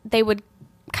 they would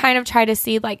kind of try to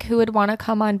see like who would want to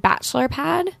come on Bachelor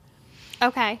Pad.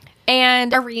 Okay.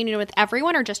 And A reunion with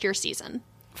everyone or just your season?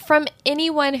 from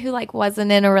anyone who like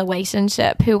wasn't in a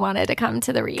relationship who wanted to come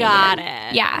to the reunion. Got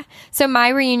it. Yeah. So my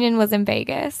reunion was in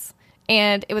Vegas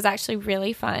and it was actually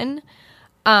really fun.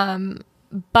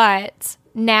 But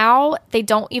now they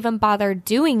don't even bother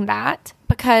doing that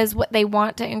because what they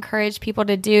want to encourage people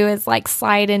to do is like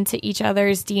slide into each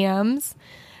other's DMs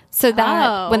so that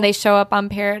Oh. when they show up on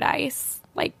Paradise,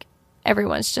 like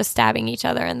everyone's just stabbing each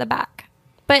other in the back.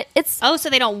 But it's Oh, so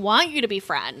they don't want you to be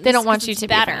friends. they don't want 'cause you it's to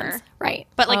better. be friends. Right.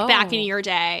 But like back in Oh. your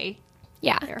day,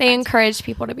 Yeah, were they friends. encouraged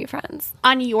people to be friends.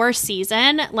 On your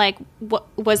season, like,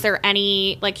 was there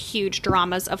any like huge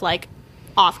dramas of like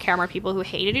off-camera people who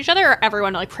hated each other, or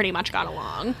everyone like pretty much got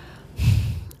along?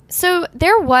 So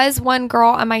there was one girl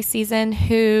on my season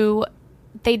who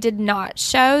they did not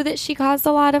show that she caused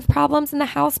a lot of problems in the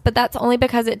house, but that's only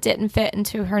because it didn't fit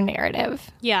into her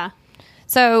narrative. Yeah.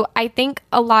 So I think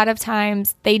a lot of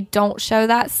times they don't show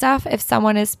that stuff if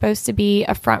someone is supposed to be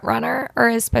a front runner or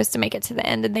is supposed to make it to the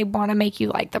end and they want to make you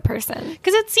like the person.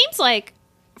 Because it seems like,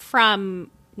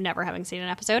 from never having seen an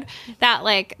episode, that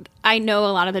like I know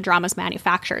a lot of the drama's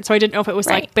manufactured. So I didn't know if it was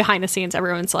Right. like behind the scenes,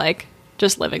 everyone's like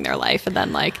just living their life, and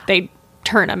then like they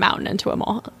turn a mountain into a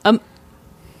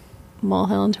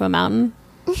molehill into a mountain.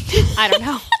 I don't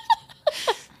know.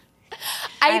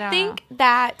 I don't think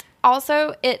that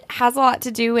also it has a lot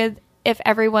to do with if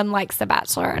everyone likes The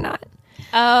Bachelor or not.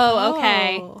 Oh,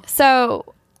 okay.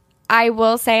 So I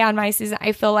will say on my season,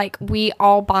 I feel like we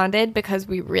all bonded because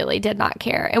we really did not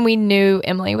care. And we knew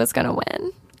Emily was going to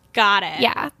win. Got it.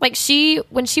 Yeah. Like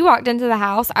when she walked into the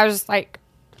house, I was just like,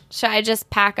 should I just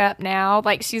pack up now?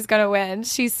 Like, she's going to win.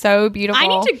 She's so beautiful. I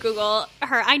need to Google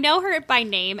her. I know her by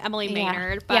name, Emily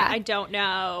Maynard, but Yeah. I don't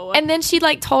know. And then she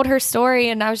like told her story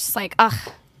and I was just like, ugh,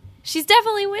 she's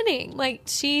definitely winning. Like,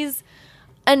 she's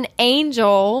an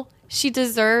angel. She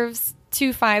deserves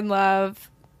to find love.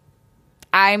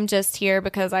 I'm just here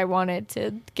because I wanted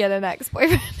to get an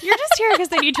ex-boyfriend. You're just here because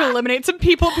they need to eliminate some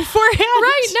people beforehand.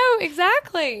 Right. No,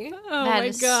 exactly. Oh That my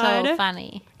is God. so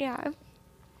funny. Yeah.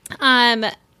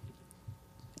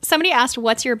 Somebody asked,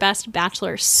 what's your best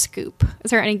Bachelor scoop?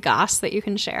 Is there any goss that you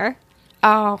can share?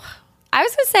 Oh, I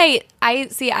was going to say,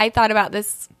 I thought about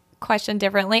this question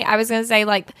differently. I was going to say,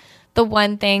 like, the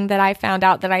one thing that I found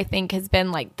out that I think has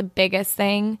been, like, the biggest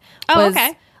thing was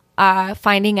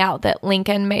finding out that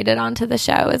Lincoln made it onto the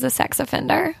show as a sex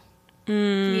offender.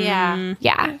 Yeah.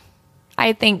 Yeah.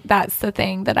 I think that's the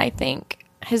thing that I think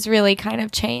has really kind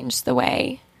of changed the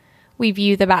way we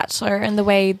view The Bachelor and the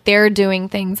way they're doing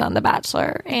things on The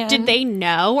Bachelor. And Did they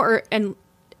know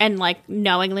and like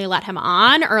knowingly let him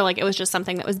on, or like it was just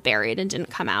something that was buried and didn't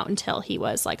come out until he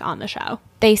was like on the show?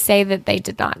 They say that they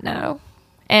did not know.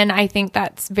 And I think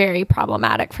that's very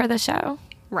problematic for the show.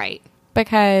 Right.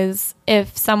 Because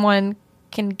if someone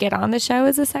can get on the show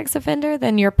as a sex offender,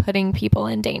 then you're putting people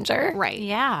in danger. Right.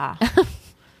 Yeah.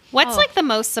 What's like the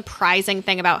most surprising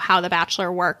thing about how The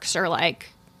Bachelor works, or like,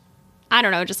 I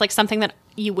don't know, just like something that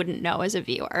you wouldn't know as a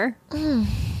viewer?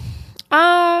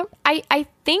 I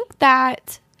think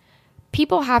that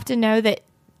people have to know that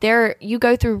you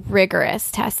go through rigorous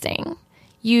testing.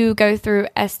 You go through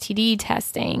STD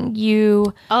testing.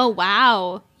 Oh,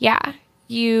 wow.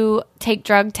 You take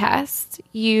drug tests.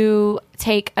 You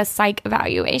take a psych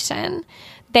evaluation.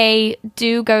 They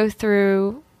do go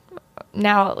through,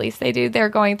 now at least they do, they're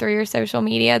going through your social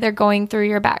media. They're going through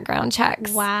your background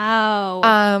checks. Wow.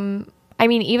 I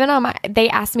mean, even on they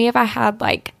asked me if I had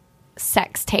like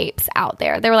sex tapes out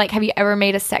there. They were like, have you ever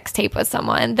made a sex tape with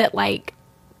someone that like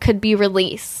could be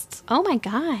released? Oh my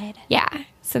God. Yeah.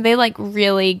 So they like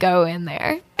really go in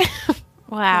there.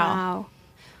 Wow.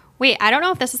 Wait, I don't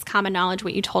know if this is common knowledge,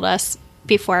 what you told us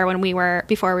before we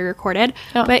recorded,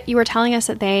 Oh. but you were telling us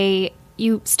that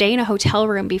you stay in a hotel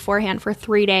room beforehand for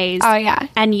 3 days. Oh, yeah.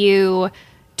 And you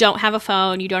don't have a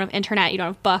phone, you don't have internet, you don't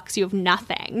have books, you have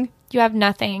nothing. You have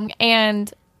nothing.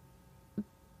 And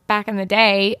back in the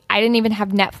day, I didn't even have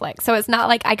Netflix. So it's not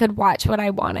like I could watch what I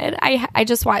wanted. I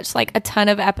just watched like a ton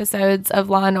of episodes of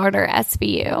Law and Order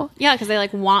SVU. Yeah, because they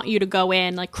like want you to go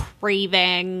in like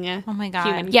craving Oh my God.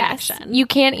 human Yes. connection. You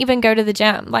can't even go to the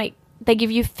gym. Like they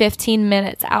give you 15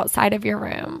 minutes outside of your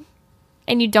room.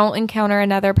 And you don't encounter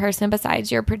another person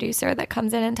besides your producer that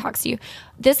comes in and talks to you.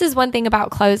 This is one thing about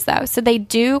clothes, though. So they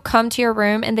do come to your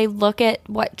room and they look at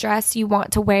what dress you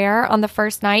want to wear on the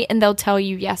first night, and they'll tell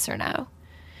you yes or no.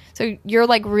 So you're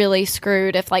like really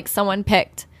screwed if like someone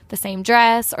picked the same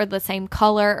dress or the same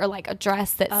color or like a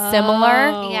dress that's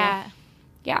similar. Yeah.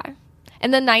 Yeah.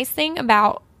 And the nice thing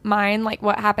about mine, like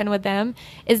what happened with them,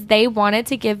 is they wanted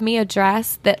to give me a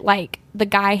dress that like the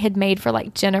guy had made for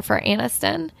like Jennifer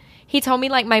Aniston. He told me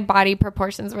like my body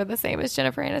proportions were the same as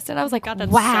Jennifer Aniston. I was like, God, that's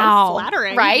wow. so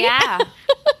flattering. Right? Yeah.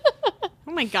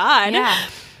 Oh my God. Yeah.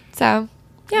 So,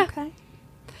 yeah. Okay.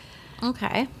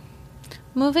 Okay.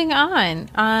 Moving on.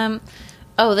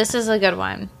 Oh, this is a good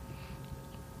one.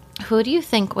 Who do you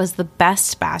think was the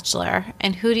best Bachelor,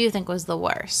 and who do you think was the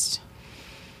worst?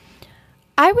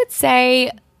 I would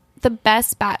say the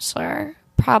best Bachelor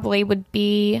probably would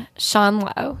be Sean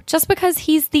Lowe, just because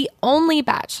he's the only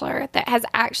Bachelor that has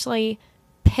actually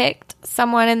picked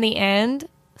someone in the end,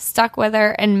 stuck with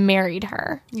her, and married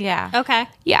her. Yeah. Okay.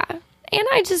 Yeah. And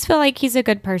I just feel like he's a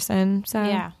good person. So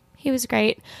Yeah. he was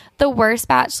great. The worst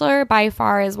bachelor by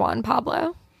far is Juan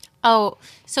Pablo. Oh,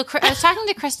 so I was talking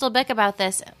to Crystal Bick about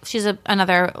this. She's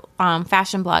another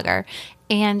fashion blogger.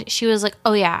 And she was like,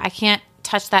 oh, yeah, I can't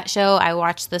touch that show. I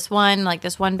watched this one. Like,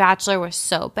 this one Bachelor was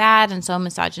so bad and so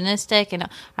misogynistic. And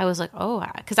I was like, oh,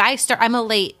 because I'm a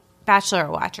late Bachelor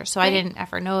watcher, so I didn't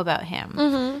ever know about him.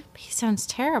 But he sounds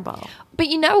terrible. But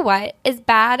you know what? As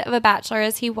bad of a bachelor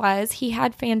as he was, he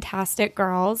had fantastic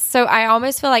girls. So I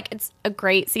almost feel like it's a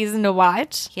great season to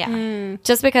watch. Yeah.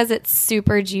 Just because it's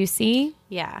super juicy.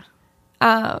 Yeah.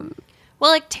 Well,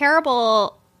 like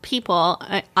terrible people,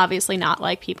 obviously not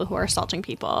like people who are assaulting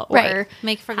people or Right.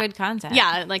 Make for good content.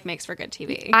 yeah, it like makes for good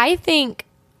TV. I think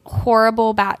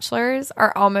horrible bachelors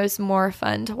are almost more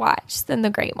fun to watch than the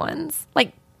great ones.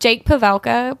 Like Jake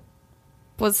Pavelka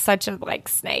was such a like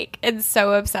snake and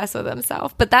so obsessed with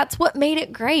himself, but that's what made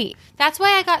it great. That's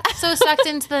why I got so sucked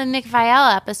into the Nick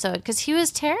Viall episode, because he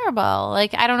was terrible.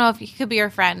 Like, I don't know if he could be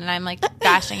your friend, and I'm like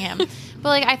bashing him. But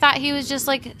like, I thought he was just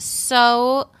like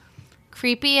so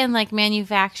creepy and like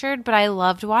manufactured, but I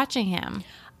loved watching him.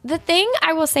 The thing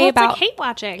I will say Well, it's about like hate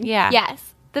watching. Yeah.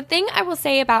 yes, the thing I will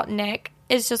say about Nick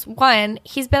is just one,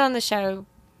 he's been on the show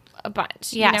a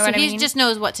bunch. Yeah. You know So what I he mean? just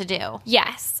knows what to do.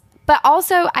 Yes. But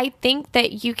also, I think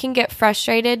that you can get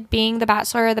frustrated being the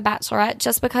bachelor or the bachelorette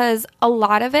just because a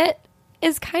lot of it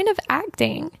is kind of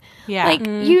acting. Yeah. Like,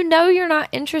 you know you're not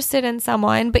interested in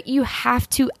someone, but you have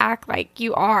to act like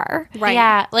you are. Right.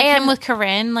 Yeah. Like And- him with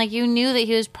Corinne, like you knew that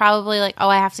he was probably like, oh,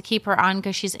 I have to keep her on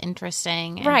because she's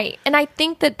interesting. And Right. And I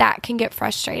think that that can get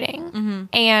frustrating.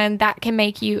 And that can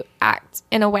make you act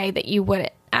in a way that you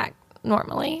wouldn't act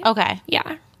normally. Okay.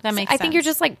 Yeah. That makes I think you're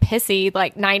sense. just like pissy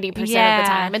like 90% of Yeah. the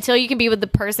time until you can be with the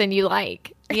person you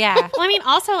like. Yeah. Well, I mean,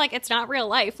 also, like, it's not real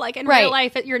life. Like, in Right. real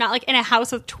life, you're not, like, in a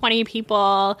house with 20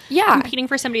 people Yeah. competing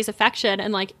for somebody's affection.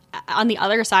 And, like, on the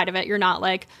other side of it, you're not,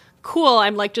 like, cool.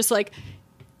 I'm, like, just, like,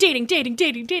 dating.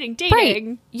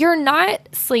 Right. You're not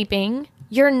sleeping.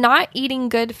 You're not eating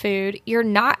good food. You're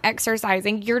not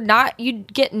exercising. You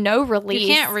get no release. You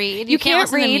can't read. You can't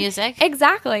listen to music.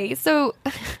 Exactly. So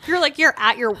You're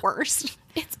at your worst.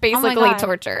 it's basically God.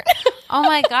 torture. Oh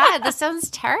my God, this sounds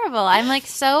terrible. I'm like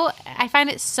I find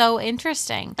it so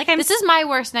interesting. Like, this is my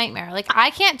worst nightmare. Like, I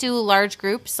can't do large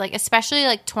groups, like especially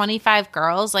like 25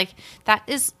 girls. Like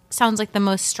sounds like the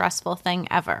most stressful thing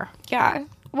ever. Yeah.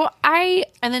 Well,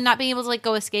 And then not being able to like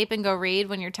go escape and go read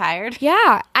when you're tired.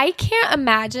 I can't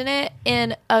imagine it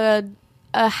in a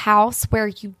house where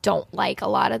you don't like a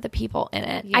lot of the people in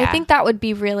it. I Yeah. think that would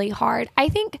be really hard. I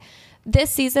think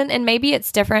this season, and maybe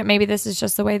it's different, maybe this is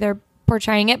just the way they're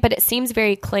portraying it, but it seems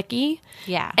very cliquey.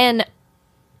 Yeah. And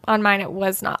on mine, it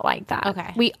was not like that.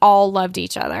 Okay. We all loved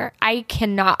each other. I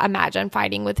cannot imagine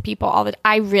fighting with people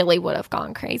I really would have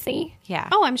gone crazy. Yeah.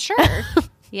 Oh, I'm sure.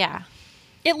 Yeah.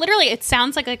 It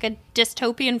sounds like a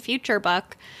dystopian future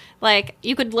book. Like,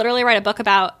 you could literally write a book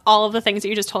about all of the things that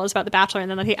you just told us about The Bachelor,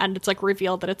 and then at the end, it's like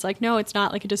revealed that it's like, no, it's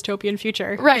not like a dystopian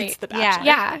future. Right. It's The Yeah. Bachelor.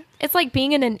 Yeah. It's like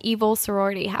being in an evil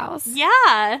sorority house.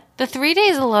 Yeah. The 3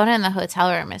 days alone in the hotel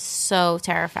room is so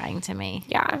terrifying to me.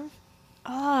 Yeah.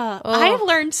 I've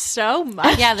learned so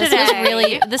much. Yeah, this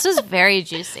today. was very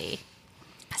juicy.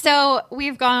 So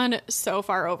we've gone so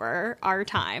far over our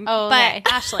time. Oh, okay.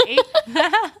 But Ashley,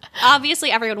 obviously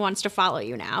everyone wants to follow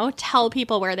you now. Tell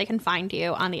people where they can find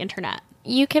you on the internet.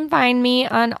 You can find me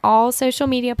on all social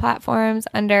media platforms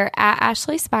under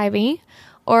 @AshleySpivey,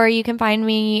 or you can find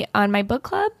me on my book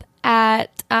club at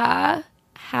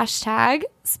hashtag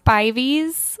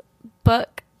Spivey's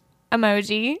Book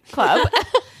Emoji Club.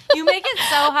 You make it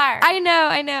so hard. I know.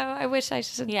 I wish I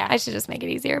should. Yeah. I should just make it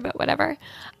easier, but whatever.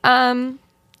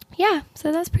 Yeah.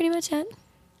 So that's pretty much it.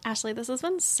 Ashley, this has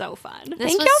been so fun. This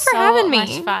Thank was y'all for so having me.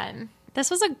 much fun.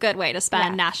 This was a good way to spend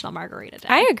Yeah. National Margarita Day.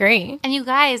 I agree. And you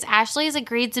guys, Ashley has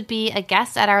agreed to be a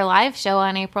guest at our live show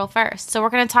on April 1st. So we're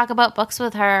going to talk about books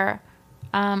with her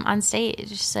on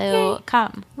stage. So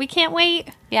come. We can't wait.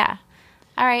 Yeah.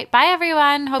 All right. Bye,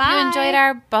 everyone. Hope Bye. you enjoyed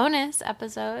our bonus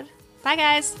episode. Bye,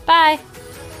 guys. Bye.